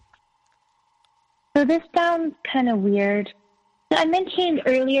 So this sounds kind of weird. So I mentioned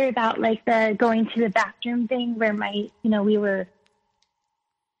earlier about the going to the bathroom thing where we were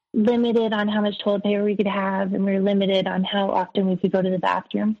limited on how much toilet paper we could have, and we were limited on how often we could go to the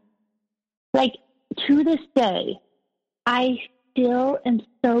bathroom. To this day, I still am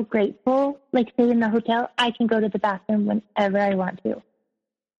so grateful. Say in the hotel, I can go to the bathroom whenever I want to.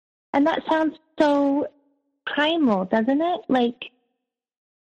 And that sounds so primal, doesn't it?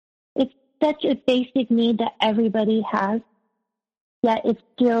 It's such a basic need that everybody has, yet it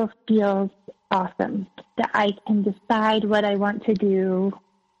still feels awesome that I can decide what I want to do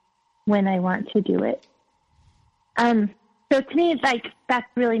when I want to do it. So to me, it's that's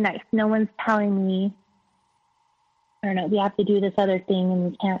really nice. No one's telling me, I don't know, we have to do this other thing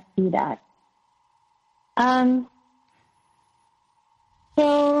and we can't do that.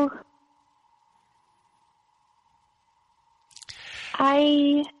 So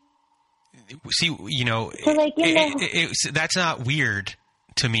I see, that's not weird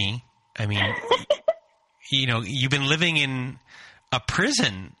to me. I mean, you've been living in a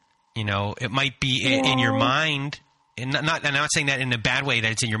prison. It might be in your mind, and I'm not saying that in a bad way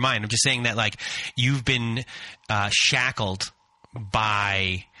that it's in your mind. I'm just saying that you've been shackled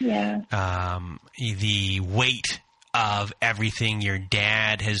by the weight of everything your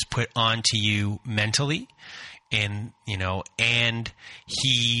dad has put onto you mentally. And, and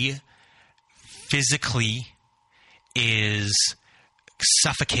he physically is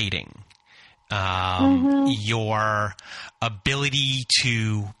suffocating your ability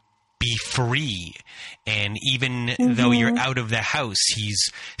to be free. And even though you're out of the house, he's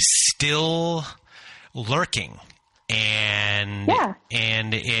still lurking. And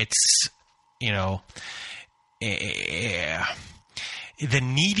it's, the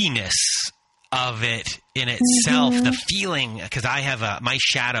neediness of it in itself, the feeling, because I have my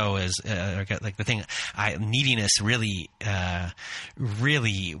shadow is like the thing, neediness really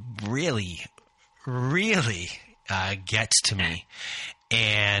gets to me.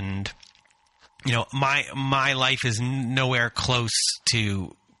 And, my life is nowhere close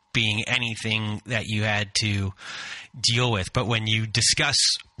to being anything that you had to deal with. But when you discuss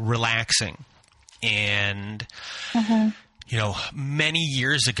relaxing and, many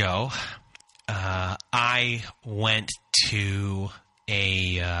years ago, I went to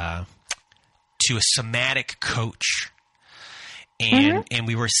a somatic coach, and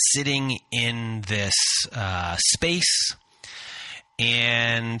we were sitting in this space,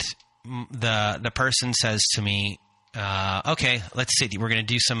 and the person says to me, "Okay, let's sit. We're going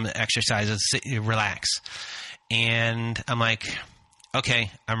to do some exercises. Relax." And I'm like,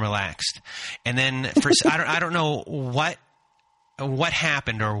 "Okay, I'm relaxed." And then first, I don't know what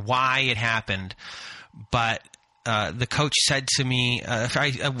happened or why it happened, but the coach said to me,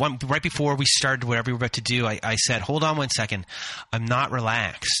 right before we started whatever we were about to do, I said, "Hold on one second, I'm not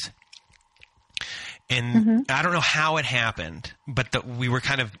relaxed." And I don't know how it happened, but we were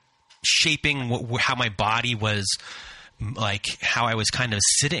kind of shaping how my body was, like how I was kind of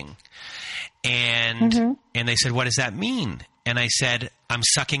sitting. And they said, "What does that mean?" And I said, "I'm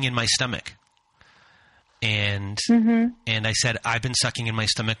sucking in my stomach." And I said, "I've been sucking in my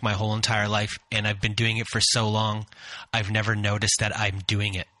stomach my whole entire life, and I've been doing it for so long, I've never noticed that I'm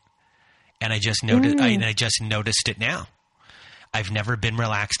doing it. And I just noticed, I just noticed it now. I've never been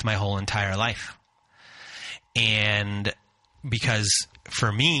relaxed my whole entire life." And because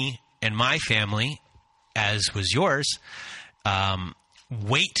for me and my family, as was yours,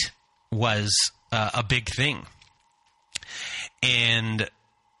 weight was a big thing. And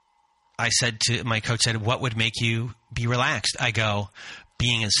I said to my coach, "What would make you be relaxed?" I go,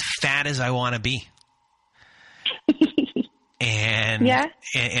 "Being as fat as I want to be." And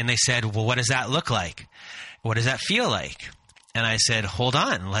they said, "Well, what does that look like? What does that feel like?" And I said, "Hold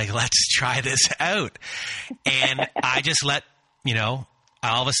on, let's try this out." And I just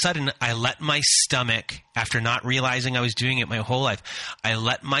all of a sudden I let my stomach, after not realizing I was doing it my whole life, I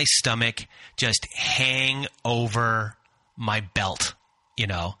let my stomach just hang over my belt,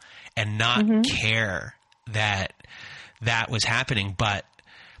 and not care that was happening. But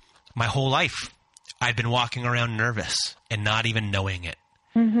my whole life I'd been walking around nervous and not even knowing it.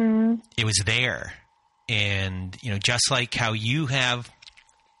 It was there. And, just like how you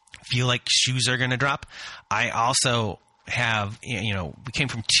feel like shoes are going to drop, I also have, we came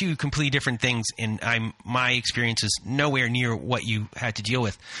from two completely different things, and my experience is nowhere near what you had to deal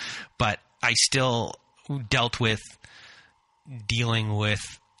with, but I still dealt with dealing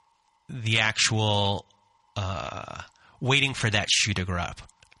with the actual waiting for that shoe to drop,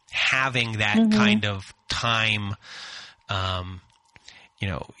 having that kind of time,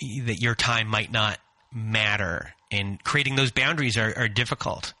 that your time might not matter, and creating those boundaries are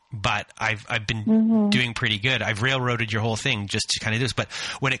difficult. But I've been doing pretty good. I've railroaded your whole thing just to kind of do this. But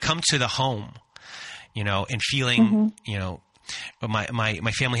when it comes to the home, and feeling,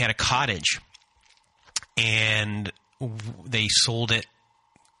 my family had a cottage, and they sold it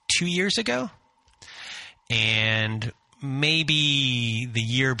 2 years ago. And maybe the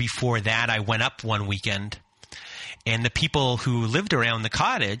year before that, I went up one weekend, and the people who lived around the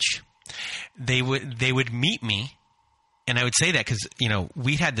cottage, they would meet me. And I would say that because,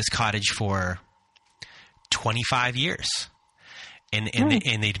 we'd had this cottage for 25 years, and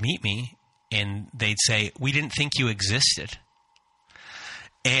they'd meet me and they'd say, "We didn't think you existed.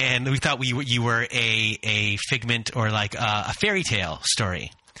 And we thought you were a figment or like a fairy tale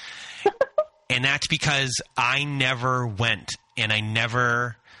story." And that's because I never went, and I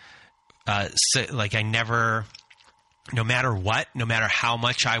never, no matter what, no matter how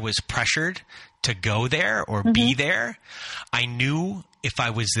much I was pressured to go there or be there, I knew if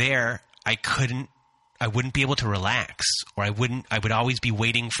I was there, I wouldn't be able to relax, or I would always be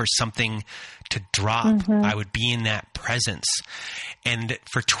waiting for something to drop. I would be in that presence. And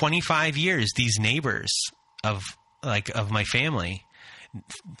for 25 years, these neighbors of of my family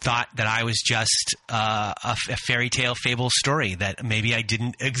thought that I was just a fairy tale fable story, that maybe I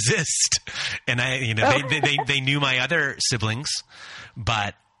didn't exist. And they knew my other siblings,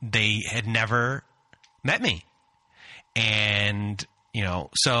 but they had never met me. And,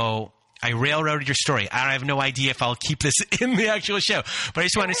 so I railroaded your story. I have no idea if I'll keep this in the actual show, but I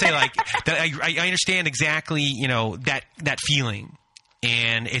just wanted to say that I understand exactly, that feeling,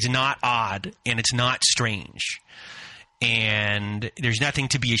 and it's not odd and it's not strange. And there's nothing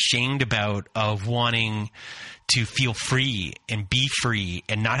to be ashamed about of wanting to feel free and be free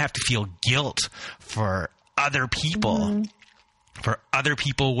and not have to feel guilt for other people. Mm-hmm. For other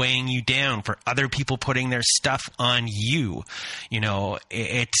people weighing you down, for other people putting their stuff on you.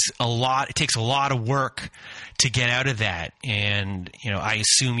 It's a lot. It takes a lot of work to get out of that. And, I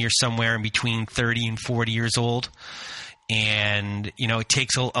assume you're somewhere in between 30 and 40 years old. And, it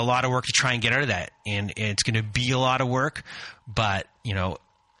takes a lot of work to try and get out of that. And it's going to be a lot of work. But,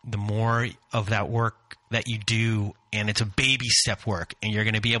 the more of that work that you do, and it's a baby step work, and you're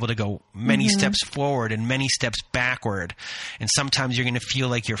going to be able to go many steps forward and many steps backward. And sometimes you're going to feel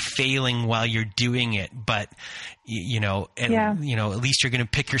like you're failing while you're doing it, but at least you're going to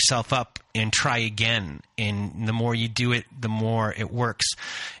pick yourself up and try again. And the more you do it, the more it works,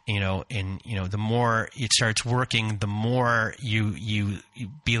 the more it starts working, the more the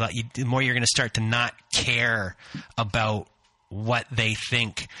more you're going to start to not care about what they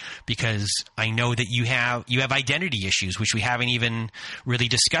think, because I know that you have identity issues, which we haven't even really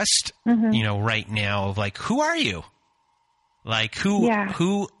discussed, right now, of like, who are you? Like, who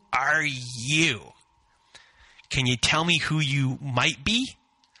are you? Can you tell me who you might be?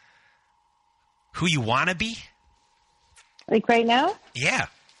 Who you want to be? Like right now? Yeah.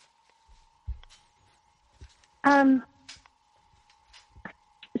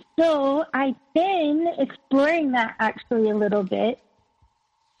 So I've been exploring that actually a little bit,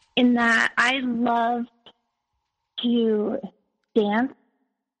 in that I love to dance.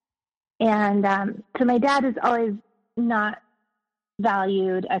 And so my dad has always not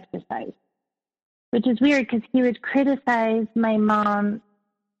valued exercise, which is weird because he would criticize my mom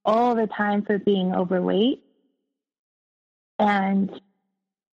all the time for being overweight. And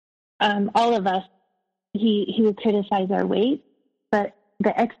all of us, he would criticize our weight, but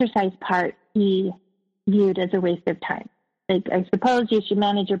the exercise part he viewed as a waste of time. Like, I suppose you should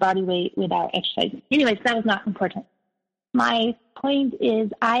manage your body weight without exercising. Anyways, that was not important. My point is,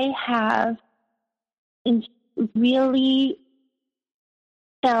 I have really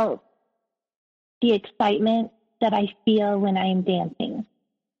felt the excitement that I feel when I am dancing.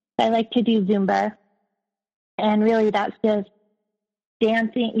 I like to do Zumba, and really that's just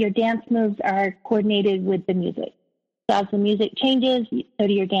dancing. Your dance moves are coordinated with the music. So as the music changes, so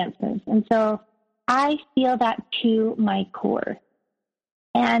do your dance moves. And so I feel that to my core.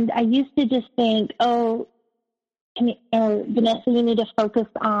 And I used to just think, Vanessa, you need to focus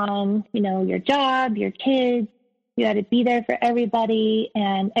on, your job, your kids. You got to be there for everybody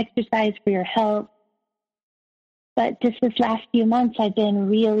and exercise for your health. But just this last few months, I've been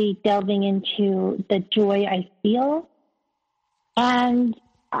really delving into the joy I feel and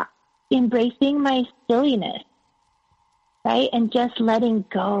embracing my silliness, right? And just letting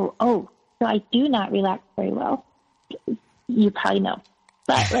go. Oh, so I do not relax very well. You probably know.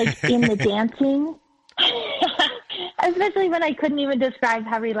 But like in the dancing, especially when I couldn't even describe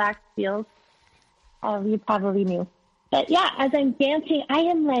how relaxed feels. You probably knew. But yeah, as I'm dancing, I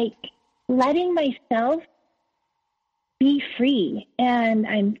am like letting myself be free. And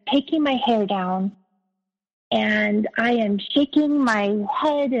I'm taking my hair down and I am shaking my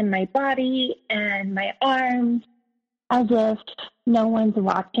head and my body and my arms as if no one's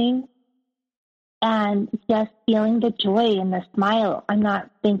watching, and just feeling the joy and the smile. I'm not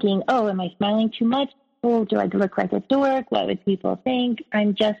thinking, oh, am I smiling too much? Oh, do I look like a dork? What would people think?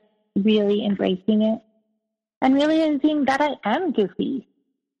 I'm just really embracing it and realizing that I am goofy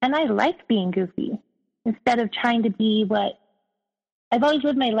and I like being goofy instead of trying to be what I've always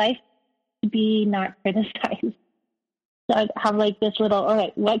lived my life to be, not criticized. So I have like this little, all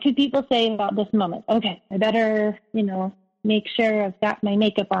right, what could people say about this moment? Okay, I better, make sure I've got my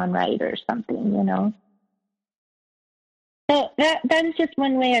makeup on right or something, So that is just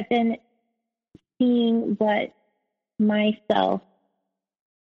one way I've been seeing what myself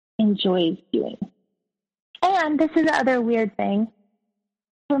enjoys doing. And this is the other weird thing.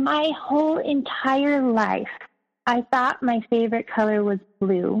 For my whole entire life, I thought my favorite color was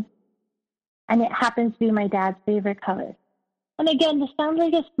blue, and it happens to be my dad's favorite color. And again, this sounds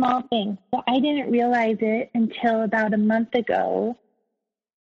like a small thing, but I didn't realize it until about a month ago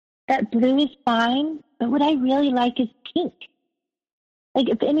that blue is fine, but what I really like is pink. Like,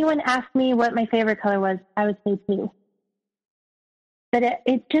 if anyone asked me what my favorite color was, I would say blue. But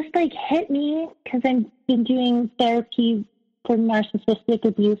it just, like, hit me because I've been doing therapy for narcissistic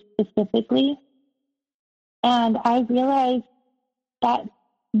abuse specifically. And I realized that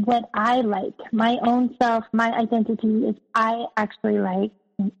what I like, my own self, my identity is I actually like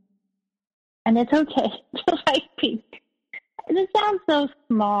pink. And it's okay to like pink. It sounds so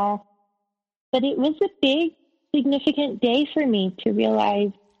small, but it was a big, significant day for me to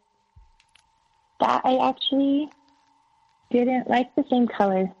realize that I actually didn't like the same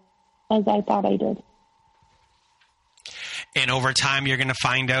color as I thought I did. And over time, you're going to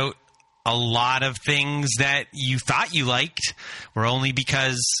find out a lot of things that you thought you liked were only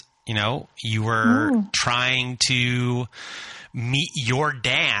because, you know, you were trying to meet your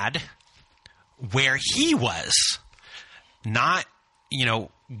dad where he was, not, you know,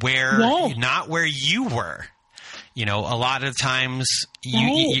 not where you were. You know, a lot of times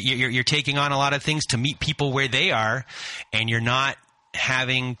you're taking on a lot of things to meet people where they are, and you're not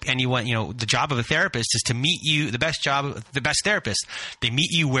having anyone, you know, the job of a therapist is to meet you, the best therapist. They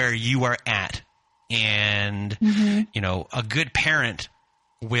meet you where you are at. And, you know, a good parent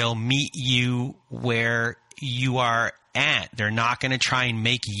will meet you where you are at. They're not going to try and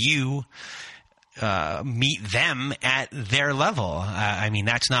make you meet them at their level. I mean,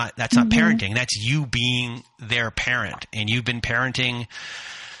 that's not parenting. That's you being their parent, and you've been parenting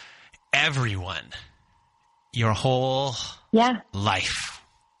everyone your whole life,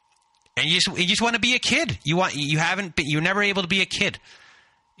 and you just want to be a kid. You're never able to be a kid,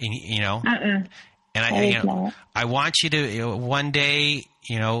 and, you know. And I want you to, you know, one day,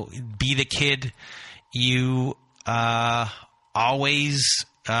 you know, be the kid you always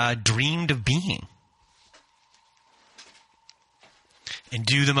dreamed of being, and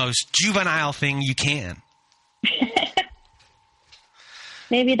do the most juvenile thing you can.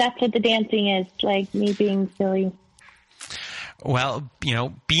 Maybe that's what the dancing is, like me being silly. Well, you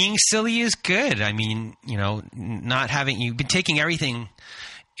know, being silly is good. I mean, you know, you've been taking everything,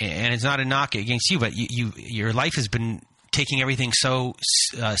 and it's not a knock against you, but your life has been taking everything so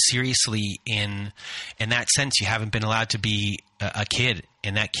seriously in that sense. You haven't been allowed to be a kid,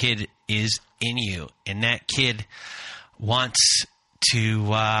 and that kid is in you, and that kid wants to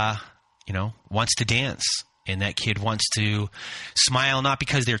dance, and that kid wants to smile, not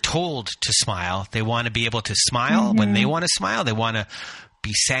because they're told to smile. They want to be able to smile when they want to smile. They want to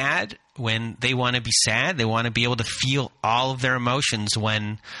be sad when they want to be sad. They want to be able to feel all of their emotions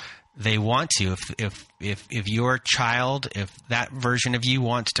when they want to. If your child, if that version of you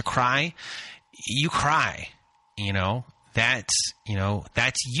wants to cry, you cry. You know, that's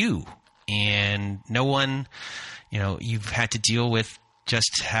you. And no one, you know, you've had to deal with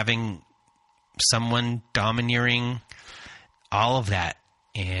just having someone domineering all of that.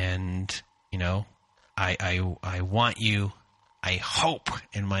 And, you know, I want you, I hope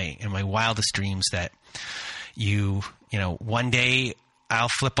in my wildest dreams that you know, one day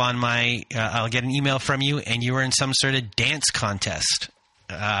I'll flip on I'll get an email from you and you were in some sort of dance contest.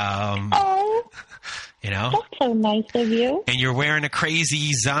 You know, that's so nice of you. And you're wearing a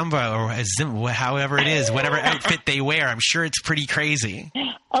crazy Zamba or however it is, whatever outfit they wear. I'm sure it's pretty crazy.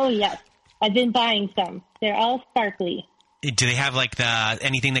 Oh, yes. I've been buying some. They're all sparkly. Do they have like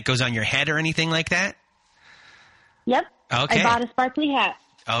anything that goes on your head or anything like that? Yep. Okay. I bought a sparkly hat.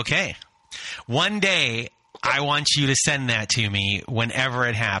 Okay. One day I want you to send that to me whenever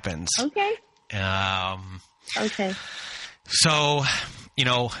it happens. Okay. Okay. So, you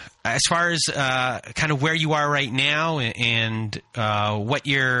know, as far as kind of where you are right now and what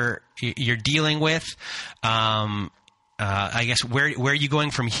you're dealing with, I guess where are you going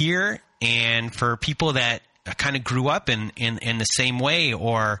from here? And for people that kind of grew up in the same way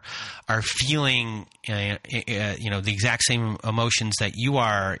or are feeling you know, the exact same emotions that you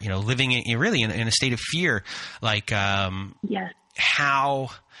are, you know, living in a state of fear, like yes.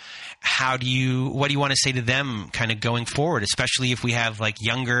 What do you want to say to them kind of going forward, especially if we have like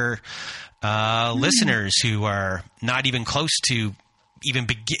younger listeners who are not even close to even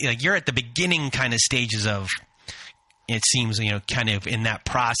like you're at the beginning kind of stages of, it seems, you know, kind of in that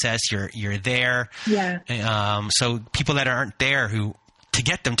process, you're there. Yeah. So people that aren't there to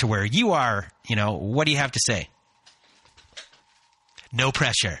get them to where you are, you know, what do you have to say? No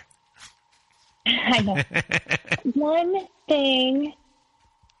pressure. I know. One thing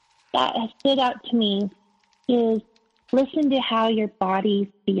that has stood out to me is listen to how your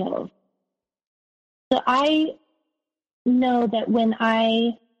body feels. So I know that when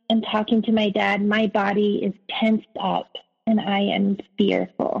I am talking to my dad, my body is tensed up and I am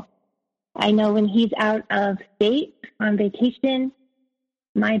fearful. I know when he's out of state on vacation,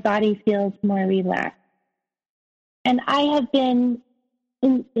 my body feels more relaxed. And I have been,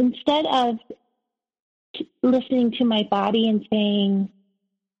 instead of listening to my body and saying,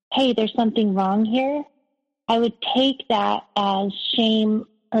 hey, there's something wrong here, I would take that as shame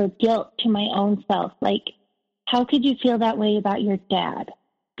or guilt to my own self. Like, how could you feel that way about your dad?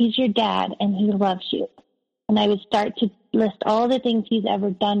 He's your dad and he loves you. And I would start to list all the things he's ever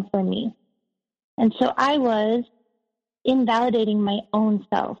done for me. And so I was invalidating my own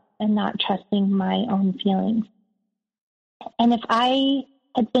self and not trusting my own feelings. And if I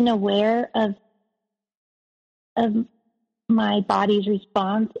had been aware of my body's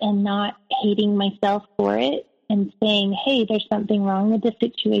response and not hating myself for it and saying, hey, there's something wrong with the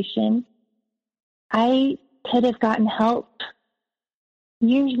situation, I could have gotten help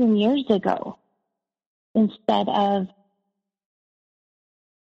years and years ago instead of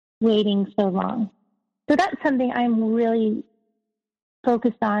waiting so long. So that's something I'm really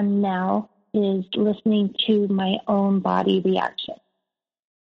focused on now, is listening to my own body reaction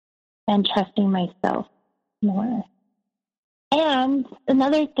and trusting myself more. And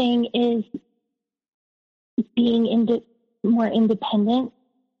another thing is being more independent.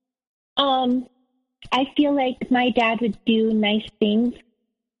 I feel like my dad would do nice things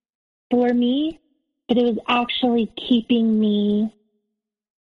for me, but it was actually keeping me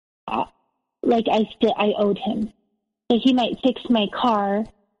like I owed him. So he might fix my car,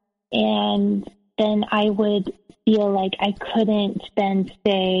 and then I would feel like I couldn't then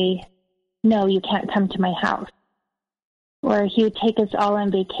say, no, you can't come to my house. Or he would take us all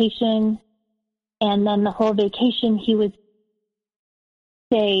on vacation, and then the whole vacation he would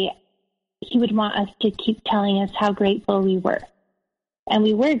say, he would want us to keep telling us how grateful we were. And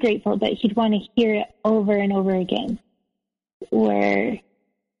we were grateful, but he'd want to hear it over and over again. Or,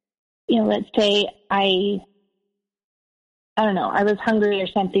 let's say I don't know, I was hungry or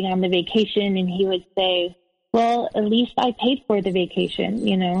something on the vacation, and he would say, well, at least I paid for the vacation,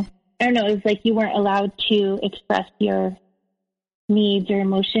 I don't know, it was like you weren't allowed to express your needs or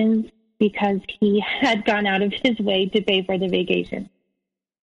emotions because he had gone out of his way to pay for the vacation.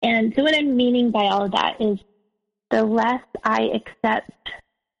 And so what I'm meaning by all of that is the less I accept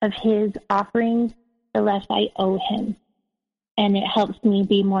of his offerings, the less I owe him. And it helps me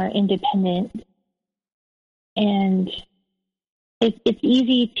be more independent. And it's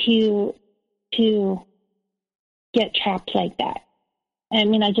easy to get trapped like that. I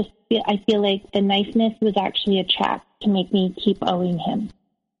mean, I feel like the niceness was actually a trap to make me keep owing him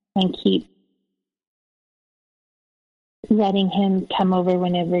and keep letting him come over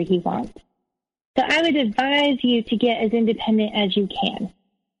whenever he wants. So I would advise you to get as independent as you can,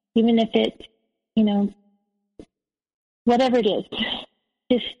 even if it's, whatever it is,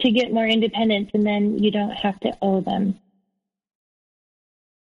 just to get more independence, and then you don't have to owe them.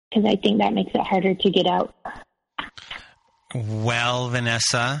 Because I think that makes it harder to get out. Well,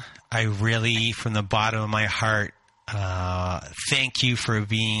 Vanessa, I really, from the bottom of my heart, thank you for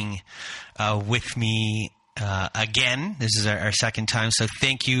being with me again. This is our second time. So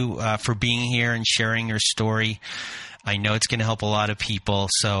thank you for being here and sharing your story. I know it's going to help a lot of people.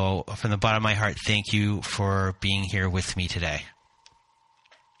 So from the bottom of my heart, thank you for being here with me today.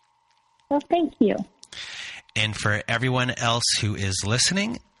 Well, thank you. And for everyone else who is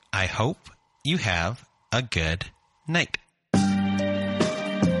listening, I hope you have a good night.